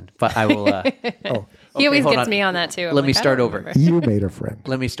Jocelyn, but I will... he always hold gets on. me on that too. I'm Let me like, I start don't over. remember. You made a friend.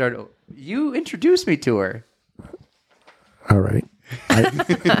 Let me start. You introduced me to her. All right.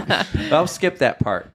 I'll skip that part.